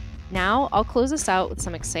Moonboard. Now, I'll close us out with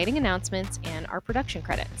some exciting announcements and our production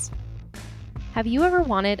credits. Have you ever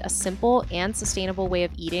wanted a simple and sustainable way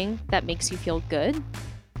of eating that makes you feel good?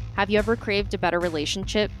 Have you ever craved a better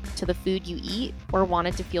relationship to the food you eat, or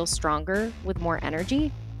wanted to feel stronger with more energy?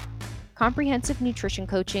 Comprehensive nutrition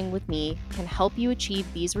coaching with me can help you achieve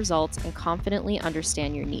these results and confidently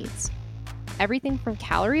understand your needs. Everything from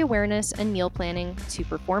calorie awareness and meal planning to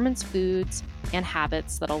performance foods and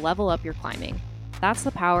habits that'll level up your climbing. That's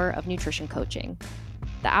the power of nutrition coaching.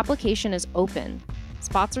 The application is open.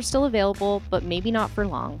 Spots are still available, but maybe not for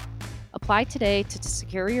long. Apply today to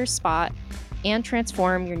secure your spot and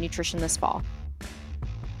transform your nutrition this fall.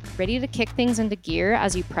 Ready to kick things into gear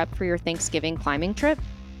as you prep for your Thanksgiving climbing trip?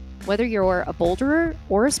 Whether you're a boulderer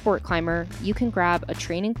or a sport climber, you can grab a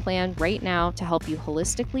training plan right now to help you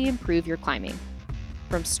holistically improve your climbing.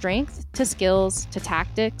 From strength to skills to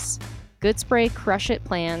tactics, Good Spray Crush It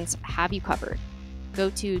plans have you covered.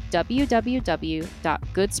 Go to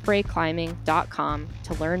www.goodsprayclimbing.com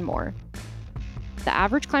to learn more. The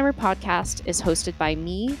Average Climber podcast is hosted by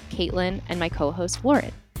me, Caitlin, and my co-host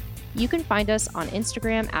Lauren. You can find us on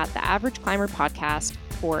Instagram at The Average Climber Podcast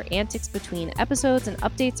for antics between episodes and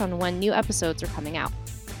updates on when new episodes are coming out.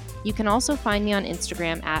 You can also find me on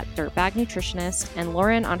Instagram at Dirtbag Nutritionist and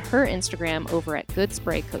Lauren on her Instagram over at Good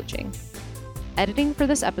Spray Coaching. Editing for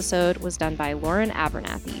this episode was done by Lauren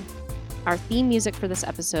Abernathy. Our theme music for this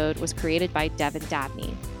episode was created by Devin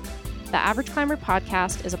Dabney. The Average Climber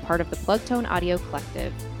podcast is a part of the Plugtone Audio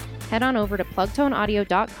Collective. Head on over to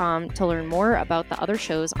plugtoneaudio.com to learn more about the other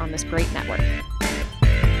shows on this great network.